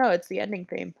was like, oh no, it's the ending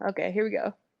theme. Okay, here we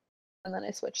go, and then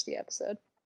I switched the episode.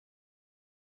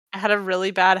 I had a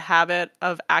really bad habit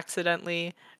of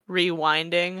accidentally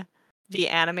rewinding the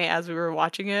anime as we were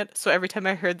watching it. So every time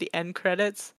I heard the end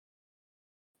credits,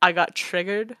 I got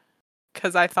triggered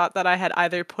because I thought that I had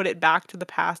either put it back to the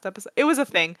past episode. It was a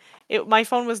thing. My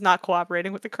phone was not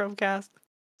cooperating with the Chromecast.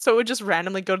 So it would just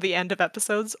randomly go to the end of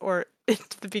episodes or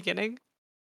into the beginning.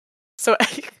 So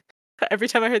every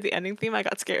time I heard the ending theme, I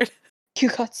got scared. You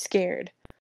got scared.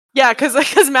 Yeah,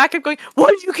 because Matt kept going, why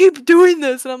do you keep doing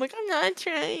this? And I'm like, I'm not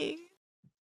trying.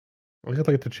 I'd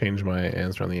like to change my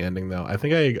answer on the ending, though. I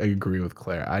think I agree with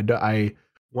Claire. I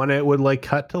when it would like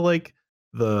cut to like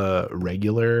the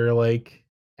regular like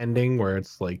ending where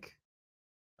it's like,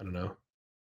 I don't know,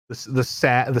 the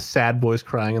sad boys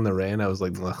crying in the rain. I was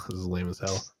like, ugh, this is lame as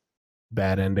hell.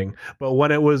 Bad ending. But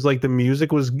when it was like the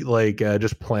music was like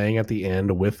just playing at the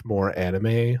end with more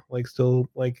anime like still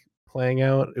like playing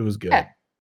out, it was good. Yeah.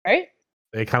 Right?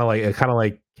 It kind of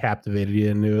like captivated you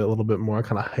into it a little bit more,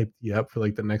 kind of hyped you up for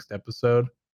like the next episode.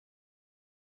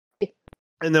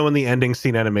 And then when the ending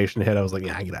scene animation hit, I was like,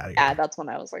 yeah, get out of here. Yeah, that's when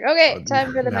I was like, okay,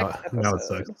 time for the next episode. Now it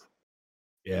sucks.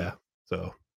 Yeah.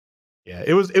 So yeah,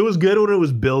 it was good when it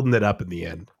was building it up in the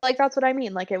end. Like that's what I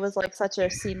mean. Like it was like such a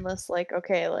seamless, like,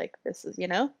 okay, like this is, I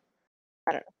don't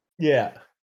know. Yeah.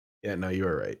 Yeah, no, you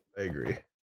were right. I agree.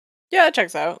 Yeah, it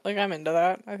checks out. Like I'm into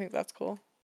that. I think that's cool.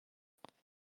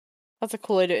 That's a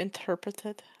cool way to interpret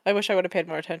it. I wish I would have paid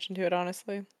more attention to it,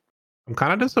 honestly. I'm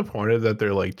kind of disappointed that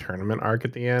their like tournament arc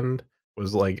at the end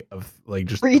was like of like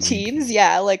just 3 teams.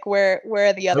 Yeah, like where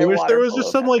are the other? I wish there was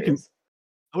just some countries?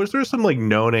 I wish there was some like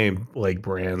no name like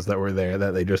brands that were there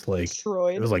that they just like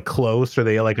destroyed. It was like close or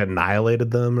they like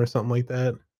annihilated them or something like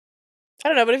that. I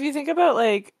don't know, but if you think about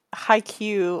like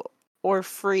Haikyuu or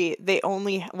Free, they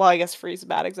only I guess Free's a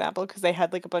bad example because they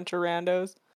had like a bunch of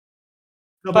randos.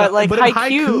 No, but like in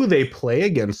Haikyuu, they play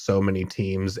against so many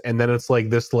teams, and then it's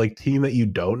like this like team that you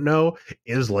don't know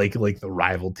is like the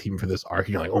rival team for this arc.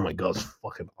 And you're like, oh my god, it's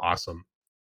fucking awesome,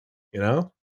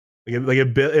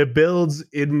 It builds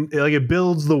it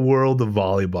builds the world of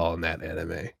volleyball in that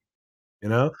anime,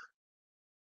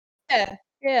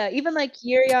 Yeah, even like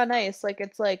Yuri on Ice, like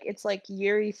it's like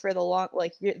Yuri for the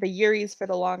Yuris for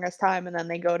the longest time, and then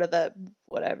they go to the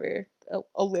whatever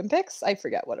Olympics. I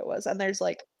forget what it was, and there's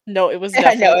like no, it was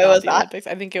definitely not the Olympics.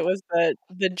 I think it was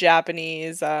the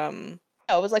Japanese. No,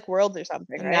 it was like Worlds or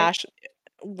something, right?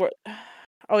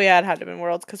 Oh yeah, it had to have been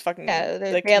Worlds because fucking they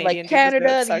had like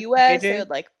Canada, the US, they had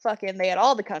like they had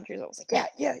all the countries. I was like,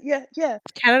 yeah.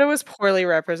 Canada was poorly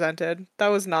represented. That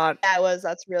was not.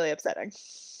 That's really upsetting.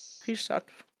 He sucked.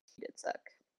 He did suck.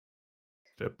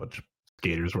 A bunch of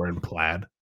skaters wearing plaid.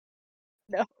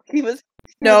 No, he was.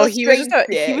 He was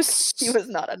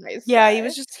not a nice. Yeah, guy. he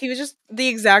was just the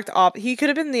exact He could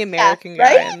have been the American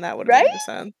guy, and that would have made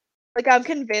sense. Like I'm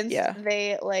convinced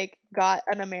they like got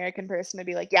an American person to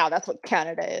be like, yeah, that's what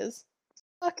Canada is.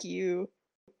 Fuck you.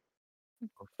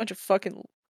 Bunch of fucking.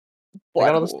 They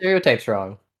got all the stereotypes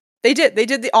wrong. They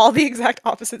did all the exact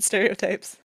opposite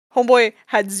stereotypes. Homeboy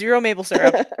had 0 maple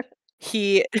syrup.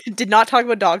 He did not talk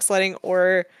about dog sledding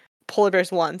or polar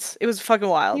bears once. It was fucking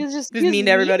wild. He was mean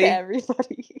to everybody.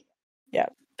 Yeah.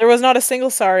 There was not a single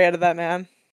sorry out of that man.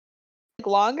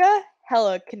 Longa?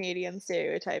 Hella Canadian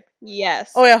stereotype.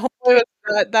 Yes. Oh yeah, homeboy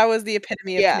that was the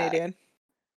epitome of Canadian.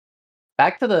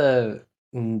 Back to the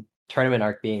tournament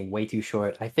arc being way too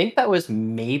short. I think that was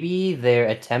maybe their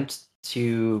attempt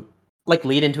to like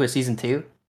lead into a season 2.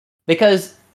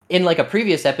 Because in like a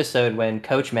previous episode when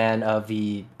Coach Man of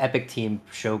the Epic Team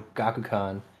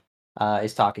Shogakukan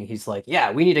is talking, he's like, yeah,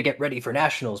 we need to get ready for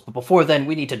nationals, but before then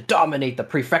we need to dominate the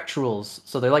prefecturals.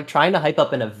 So they're like trying to hype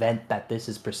up an event that this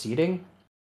is preceding.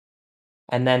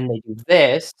 And then they do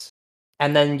this,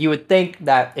 and then you would think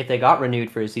that if they got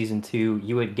renewed for a season 2,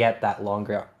 you would get that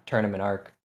longer tournament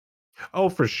arc. Oh,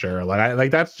 for sure. Like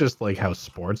that's just like how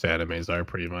sports animes are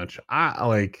pretty much.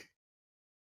 I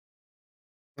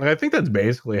think that's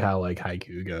basically how like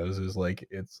Haikyuu goes. Is like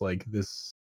it's like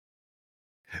this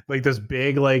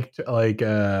big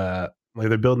they're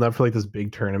building up for like this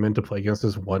big tournament to play against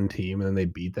this one team, and then they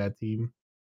beat that team,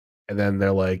 and then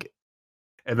they're like,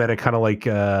 and then it kind of like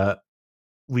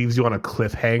leaves you on a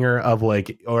cliffhanger of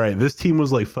like, all right, this team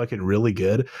was like fucking really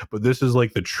good, but this is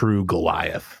like the true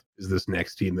Goliath is this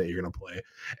next team that you're gonna play,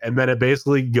 and then it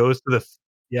basically goes to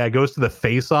Yeah, it goes to the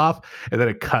face off, and then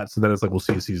it cuts, and then it's like, we'll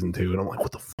see you season 2. And I'm like,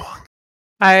 what the fuck?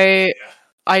 I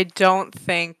don't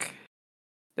think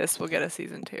this will get a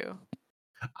season 2.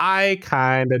 I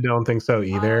kind of don't think so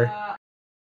either.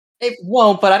 It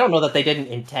won't, but I don't know that they didn't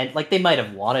intend. Like, they might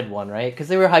have wanted one, right? Because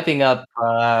they were hyping up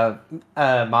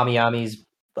Mami Yami's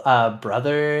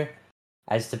brother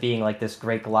as to being like this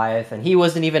great Goliath, and he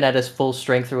wasn't even at his full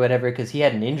strength or whatever because he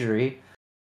had an injury.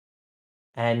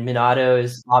 And Minato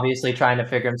is obviously trying to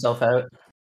figure himself out.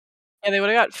 Yeah, they would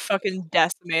have got fucking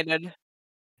decimated.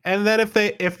 And then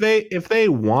if they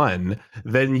won,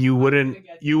 then you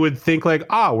would think like,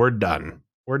 we're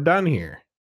done here,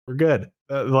 we're good.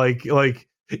 Like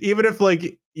even if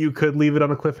like you could leave it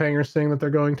on a cliffhanger saying that they're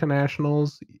going to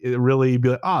nationals, it really be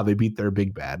like, they beat their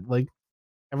big bad. Like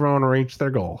everyone reached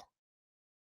their goal.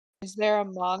 Is there a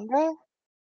manga?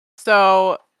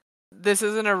 So this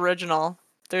is an original.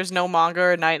 There's no manga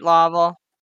or night novel.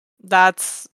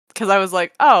 That's because I was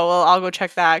like, oh well, I'll go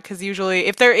check that. Because usually,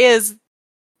 if there is,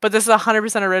 but this is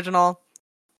 100% original,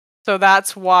 so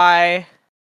that's why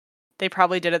they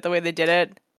probably did it the way they did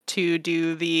it to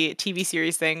do the TV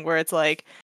series thing, where it's like,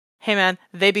 hey man,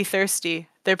 they be thirsty.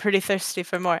 They're pretty thirsty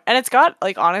for more, and it's got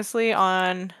like honestly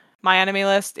on my anime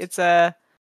list, it's a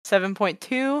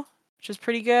 7.2, which is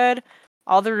pretty good.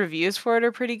 All the reviews for it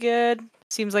are pretty good.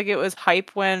 Seems like it was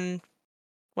hype when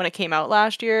it came out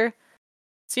last year.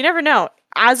 So you never know.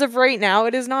 As of right now,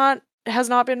 it has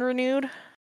not been renewed.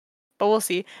 But we'll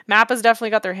see. Mappa's definitely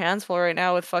got their hands full right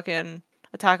now with fucking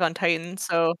Attack on Titan.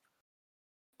 So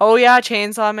oh yeah,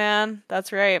 Chainsaw Man.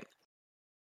 That's right.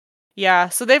 Yeah,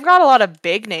 so they've got a lot of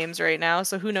big names right now,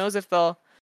 so who knows if they'll.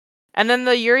 And then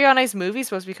the Yuri on Ice movie is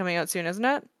supposed to be coming out soon, isn't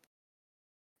it?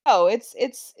 Oh,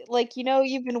 it's like,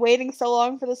 you've been waiting so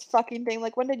long for this fucking thing.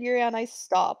 Like, when did Yuri on Ice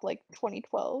stop? Like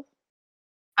 2012?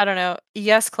 I don't know.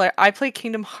 Yes, Claire, I play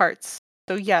Kingdom Hearts.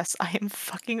 So yes, I am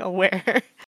fucking aware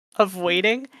of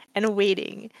waiting and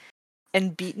waiting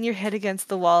and beating your head against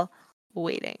the wall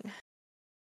waiting.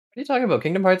 What are you talking about?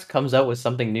 Kingdom Hearts comes out with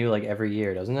something new like every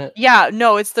year, doesn't it? Yeah,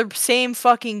 no, it's the same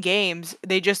fucking games.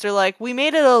 They just are like, we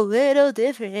made it a little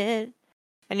different.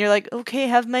 And you're like, okay,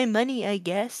 have my money, I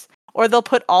guess. Or they'll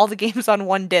put all the games on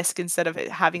one disc instead of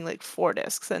it having like 4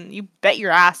 discs. And you bet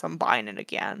your ass I'm buying it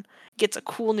again. Gets a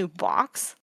cool new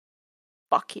box.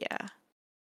 Fuck yeah.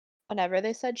 Whenever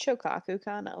they said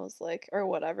Shokaku-kan, I was like, or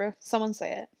whatever. Someone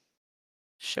say it.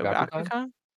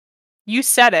 Shogakukan? You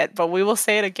said it, but we will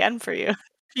say it again for you.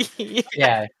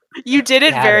 Yeah. You did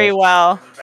it very well.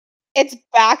 It's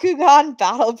Bakugan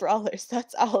Battle Brawlers.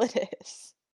 That's all it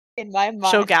is. In my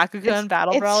mind. Shogakukan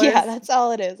Battle Brawlers? Yeah, that's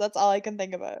all it is. That's all I can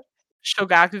think about.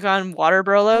 Shogakukan Water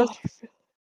Brawlers?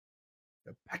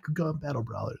 Bakugan Battle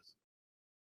Brawlers.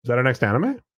 Is that our next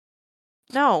anime?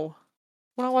 No.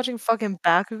 We're not watching fucking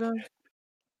Bakugan.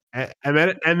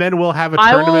 And then we'll have a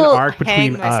tournament arc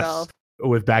between us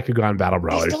with Bakugan Battle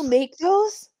Brawlers. They still make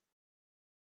those?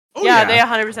 Oh, yeah, they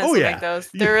 100% still make those.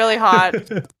 They're really hot.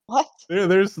 What?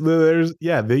 There's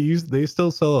they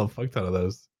still sell a fuck ton of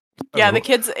those. Yeah, the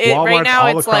kids right now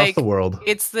it's like the world.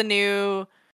 It's the new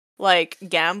like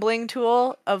gambling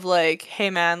tool of like, hey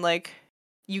man, like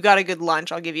you got a good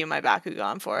lunch, I'll give you my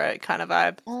Bakugan for it kind of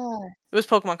vibe. It was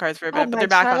Pokemon cards for a bit, but they're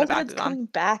back on the Bakugan. Coming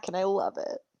back and I love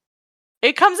it.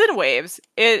 It comes in waves.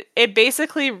 It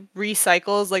basically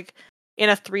recycles like in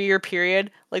a 3-year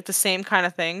period, like the same kind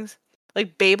of things.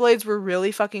 Like Beyblades were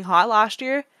really fucking hot last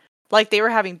year. Like they were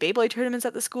having Beyblade tournaments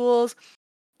at the schools,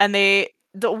 and the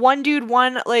one dude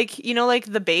won like like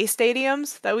the Bay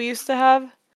stadiums that we used to have.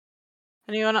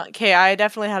 Anyone? Okay, I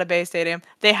definitely had a Bay stadium.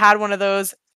 They had one of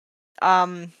those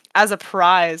as a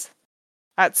prize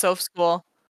at Soph School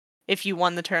if you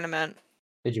won the tournament.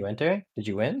 Did you enter? Did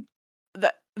you win?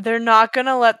 They're not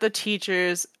gonna let the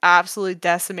teachers absolutely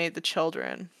decimate the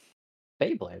children.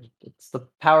 Beyblade. It's the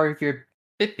power of your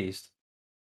Bit Beast.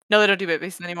 No, they don't do Bit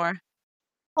Beast anymore.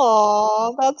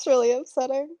 Aw, that's really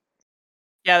upsetting.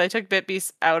 Yeah, they took Bit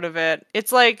Beast out of it.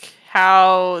 It's like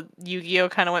how Yu-Gi-Oh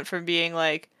kind of went from being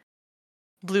like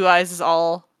Blue Eyes is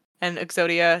all and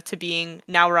Exodia to being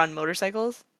now we're on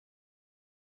motorcycles.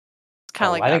 It's kind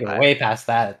of like I that think we're vibe. way past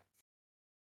that.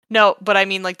 No, but I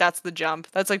mean like that's the jump.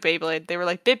 That's like Beyblade. They were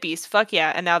like Bit Beast, fuck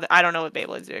yeah, and now I don't know what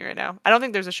Beyblade's doing right now. I don't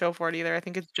think there's a show for it either. I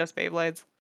think it's just Beyblades.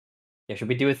 Yeah, should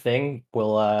we do a thing?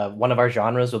 We'll one of our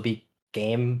genres will be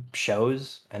game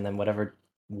shows, and then whatever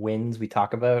wins we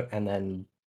talk about, and then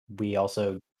we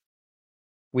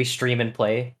stream and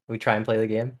play. We try and play the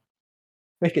game.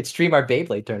 We could stream our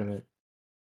Beyblade tournament.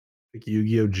 Like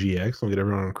Yu-Gi-Oh! GX, we'll get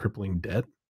everyone on crippling debt.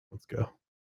 Let's go.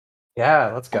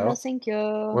 Yeah, let's go. No, thank you.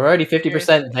 We're already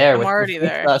 50% there. I'm already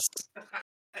there. Us.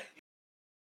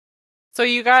 So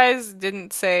you guys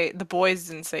didn't say, the boys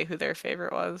didn't say who their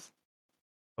favorite was.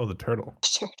 Oh, the turtle,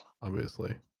 Sure.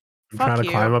 obviously. I'm Fuck trying to you.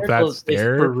 climb up that Turtle is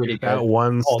stair. pretty That good.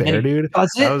 one Oh, and then stair, he dude. does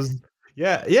That it. was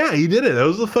yeah, he did it. That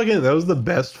was the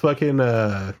best fucking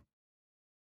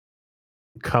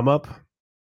come up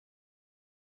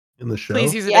in the show.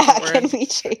 Please use a Yeah, different can word. we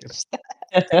change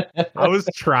that? I was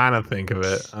trying to think of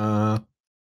it. Are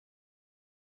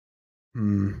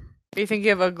you thinking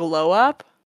of a glow up?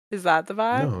 Is that the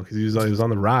vibe? No, because he was on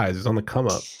the rise. He was on the come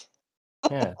up.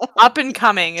 Yeah. Up and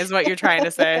coming is what you're trying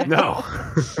to say. No,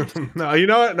 no. You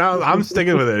know what? No, I'm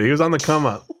sticking with it. He was on the come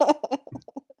up.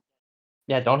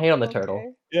 Yeah, don't hate on the turtle.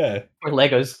 Okay. Yeah. Or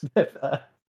Legos.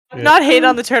 I'm not hating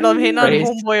on the turtle. I'm hating on Praise.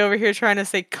 homeboy over here trying to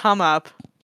say come up.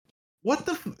 What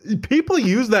the? People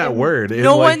use that And word in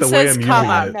no like one the way says I'm come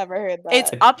using up. I've it. never heard that.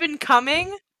 It's up and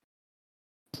coming.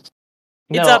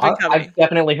 No, It's up and coming. I've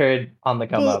definitely heard on the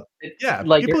come Well, up. It's Yeah,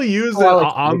 like people use it well,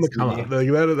 it's on the cute to come me. up. Like,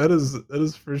 that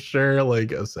is for sure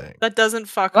like a saying. That doesn't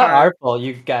fuck Not hard. our fault.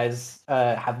 You guys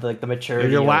have like the maturity.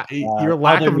 Your lack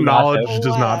other of knowledge Minato.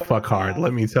 does not Whatever, fuck hard. man.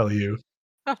 Let me tell you.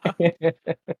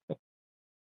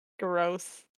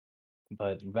 Gross.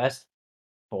 But best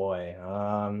boy,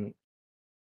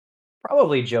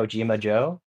 probably Jojima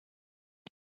Joe,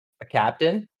 a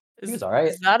captain. He was all right.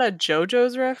 Is that a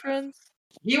JoJo's reference?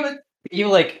 He was. He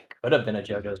like could have been a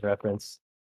JoJo's reference.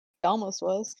 It almost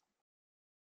was.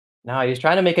 No, he was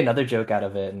trying to make another joke out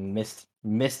of it and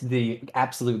missed the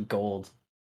absolute gold.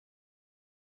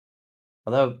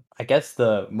 Although I guess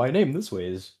my name this way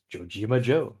is Jojima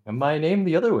Joe, and my name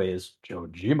the other way is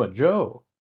Jojima Joe.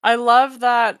 I love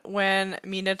that when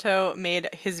Minato made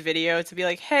his video to be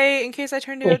like, hey, in case I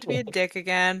turned out to be a dick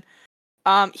again,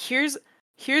 here's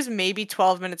maybe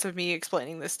 12 minutes of me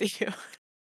explaining this to you.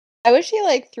 I wish he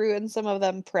like threw in some of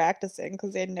them practicing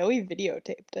because I know he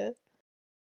videotaped it.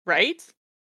 Right?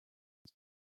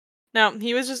 No,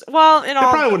 he was just, well, in It all,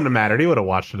 probably wouldn't have mattered. He would have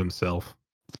watched it himself.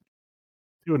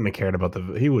 He wouldn't have cared about the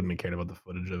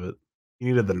footage of it. He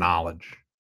needed the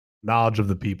knowledge of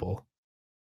the people.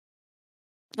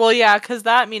 well, yeah, because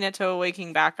that Minato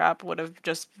waking back up would have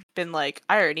just been like,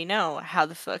 I already know how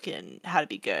to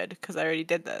be good because I already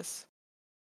did this.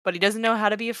 But he doesn't know how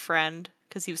to be a friend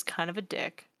because he was kind of a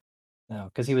dick. No,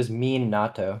 because he was mean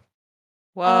Nato.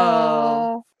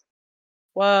 Whoa.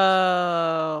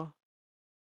 Whoa.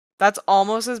 That's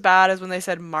almost as bad as when they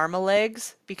said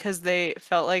marmalegs because they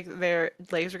felt like their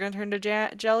legs were going to turn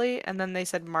to jelly, and then they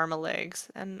said marmalegs,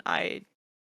 and I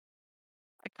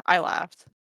laughed.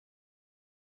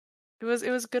 It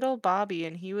was good old Bobby,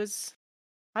 and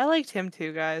I liked him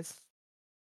too, guys.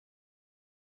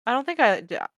 I don't think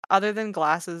other than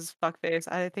Glasses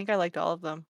fuckface, I think I liked all of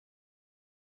them.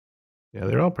 Yeah,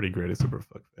 they're all pretty great except for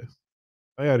fuckface.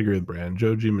 I gotta agree with Brand.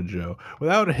 Jojima Joe.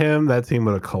 Without him, that team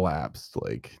would have collapsed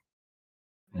like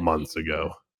months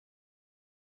ago.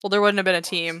 Well, there wouldn't have been a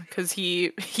team because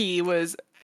he was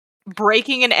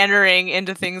breaking and entering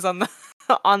into things on the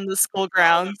on the school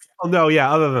grounds. Oh, no,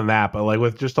 yeah, other than that, but like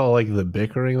with just all like the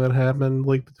bickering that happened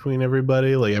like between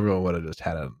everybody, like everyone would have just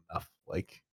had enough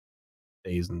like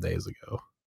days and days ago.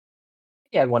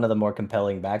 He had one of the more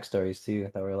compelling backstories too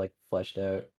that were like fleshed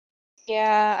out.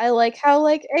 Yeah, I like how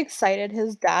like excited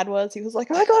his dad was. He was like,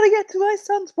 I gotta get to my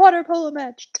son's water polo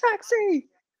match. Taxi! It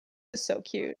was so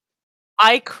cute.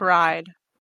 I cried.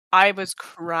 I was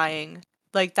crying.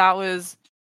 Like that was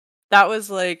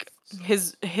like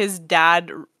his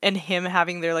dad and him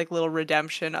having their like little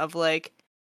redemption of like,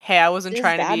 hey, I wasn't Did his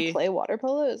trying to dad be. play water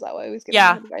polo? Is that why he was giving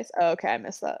Yeah. him advice? Oh, okay, I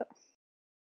missed that.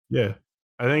 Yeah.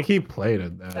 I think he played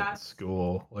at that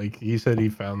school. Like he said he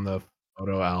found the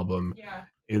photo album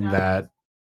in that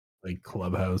like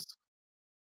clubhouse.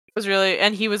 It was really,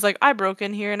 and he was like, I broke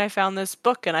in here and I found this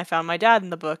book and I found my dad in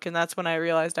the book, and that's when I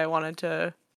realized I wanted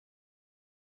to.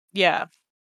 Yeah.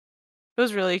 It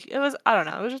was I don't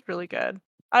know, it was just really good.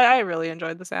 I really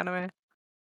enjoyed this anime.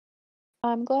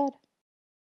 I'm glad.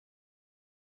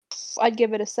 I'd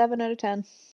give it a 7 out of 10.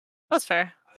 That's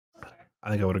fair. I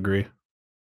think I would agree.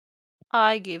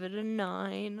 I gave it a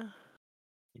 9.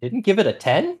 You didn't give it a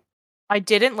 10? I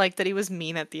didn't like that he was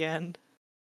mean at the end.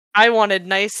 I wanted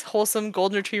nice, wholesome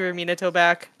golden retriever Minato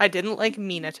back. I didn't like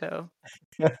Minato.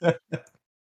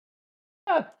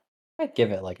 I'd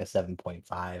give it like a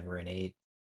 7.5 or an 8.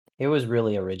 It was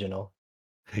really original.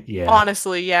 Yeah.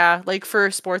 Honestly, yeah. Like for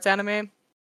sports anime,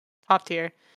 top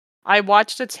tier. I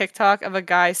watched a TikTok of a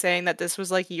guy saying that this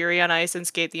was like Yuri on Ice and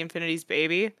Skate the Infinity's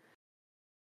baby.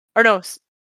 Or no,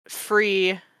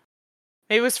 Free.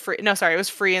 Maybe it was Free. No, sorry, it was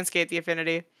Free and Skate the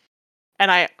Infinity.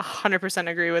 And I 100%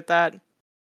 agree with that. It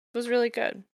was really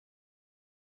good.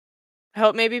 I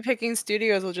hope maybe Picking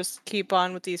Studios will just keep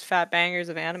on with these fat bangers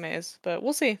of animes, but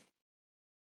we'll see.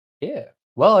 Yeah.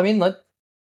 Well, I mean,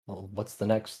 what's the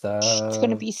next? It's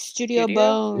gonna be Studio Studio?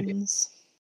 Bones.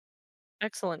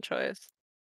 Excellent choice.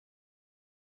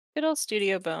 Good old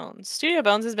Studio Bones. Studio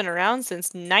Bones has been around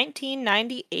since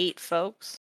 1998,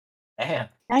 folks. Damn.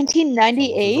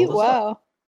 1998. Almost as old as fuck. Wow.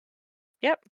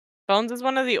 Yep. Bones is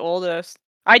one of the oldest.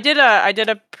 I did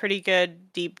a pretty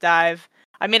good deep dive.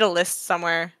 I made a list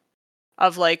somewhere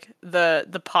of like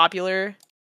the popular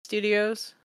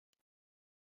studios.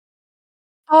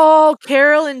 Oh,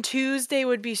 Carol and Tuesday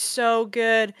would be so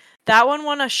good. That one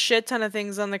won a shit ton of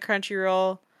things on the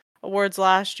Crunchyroll Awards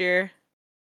last year.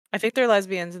 I think they're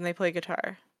lesbians and they play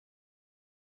guitar.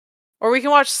 Or we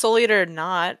can watch Soul Eater or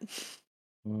not.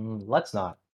 Let's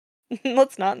not.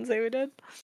 Let's not and say we did.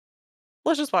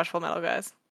 Let's just watch Full Metal,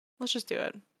 guys. Let's just do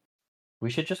it. We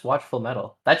should just watch Full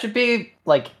Metal. That should be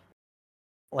like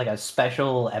a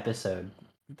special episode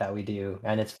that we do,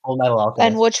 and it's Full Metal Alchemist.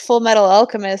 And which Full Metal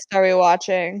Alchemist are we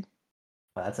watching?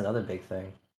 Well, that's another big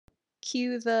thing.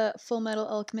 Cue the Full Metal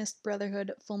Alchemist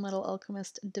Brotherhood Full Metal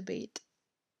Alchemist debate.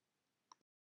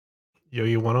 Yo,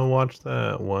 you want to watch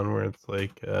that one where it's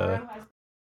like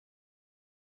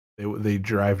they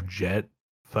drive jet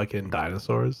fucking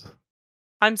dinosaurs?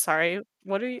 I'm sorry.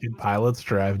 What are you? Did pilots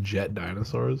drive jet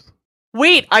dinosaurs?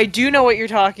 Wait, I do know what you're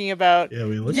talking about. Yeah,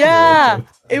 we looked. Yeah,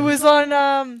 it was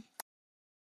on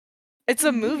It's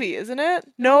a movie, isn't it?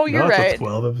 No, you're right. It's a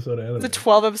 12-episode anime. It's a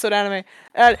 12-episode anime.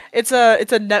 It's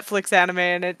a Netflix anime,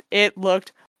 and it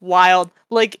looked wild.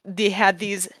 Like they had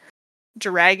these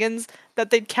dragons that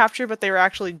they'd capture, but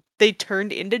they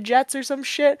turned into jets or some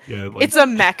shit. Yeah, like... It's a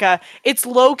mecha. It's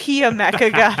low key a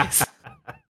mecha, guys.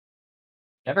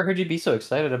 Never heard you be so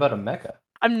excited about a mecha.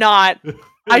 I'm not.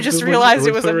 I just realized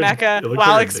it was a mecha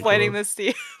while explaining this to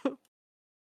you.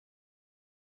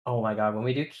 Oh my god, when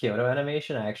we do Kyoto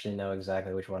Animation, I actually know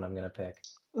exactly which one I'm gonna pick.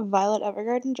 Violet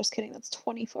Evergarden? Just kidding, that's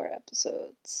 24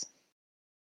 episodes.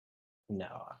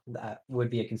 No, that would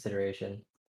be a consideration.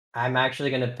 I'm actually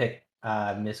gonna pick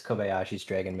Miss Kobayashi's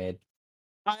Dragon Maid.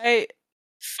 I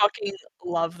fucking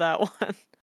love that one.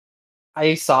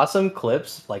 I saw some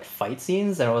clips, like fight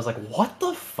scenes, and I was like, what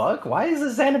the fuck? Why is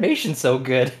this animation so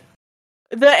good?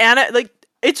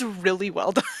 It's really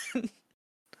well done.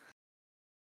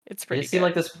 It's pretty good. It seemed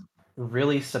like this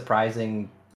really surprising,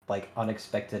 like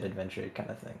unexpected adventure kind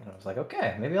of thing. And I was like,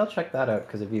 okay, maybe I'll check that out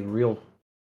because it'd be real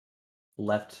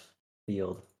left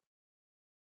field.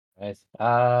 Right.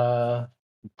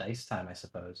 Dice time, I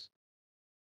suppose.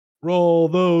 Roll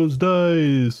those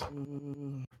dice.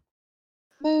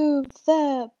 Move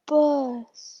that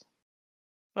bus.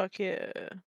 Fuck yeah.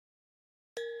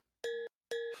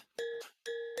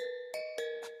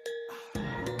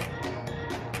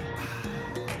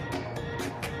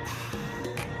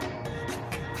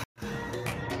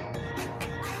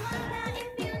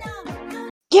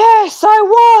 Yes,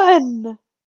 I won!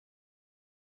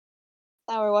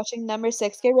 Now we're watching number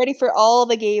 6. Get ready for all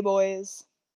the gay boys.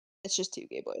 It's just 2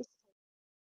 gay boys.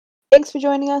 Thanks for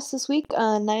joining us this week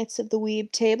on Knights of the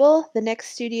Weeb Table. The next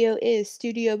studio is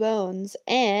Studio Bones,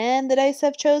 and the dice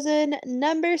have chosen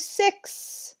number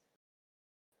 6.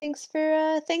 Thanks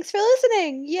for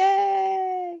listening.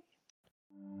 Yay!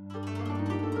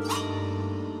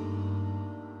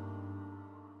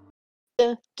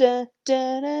 Da, da,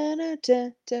 da, da, da, da,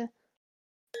 da.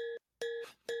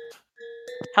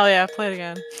 Hell yeah, play it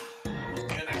again.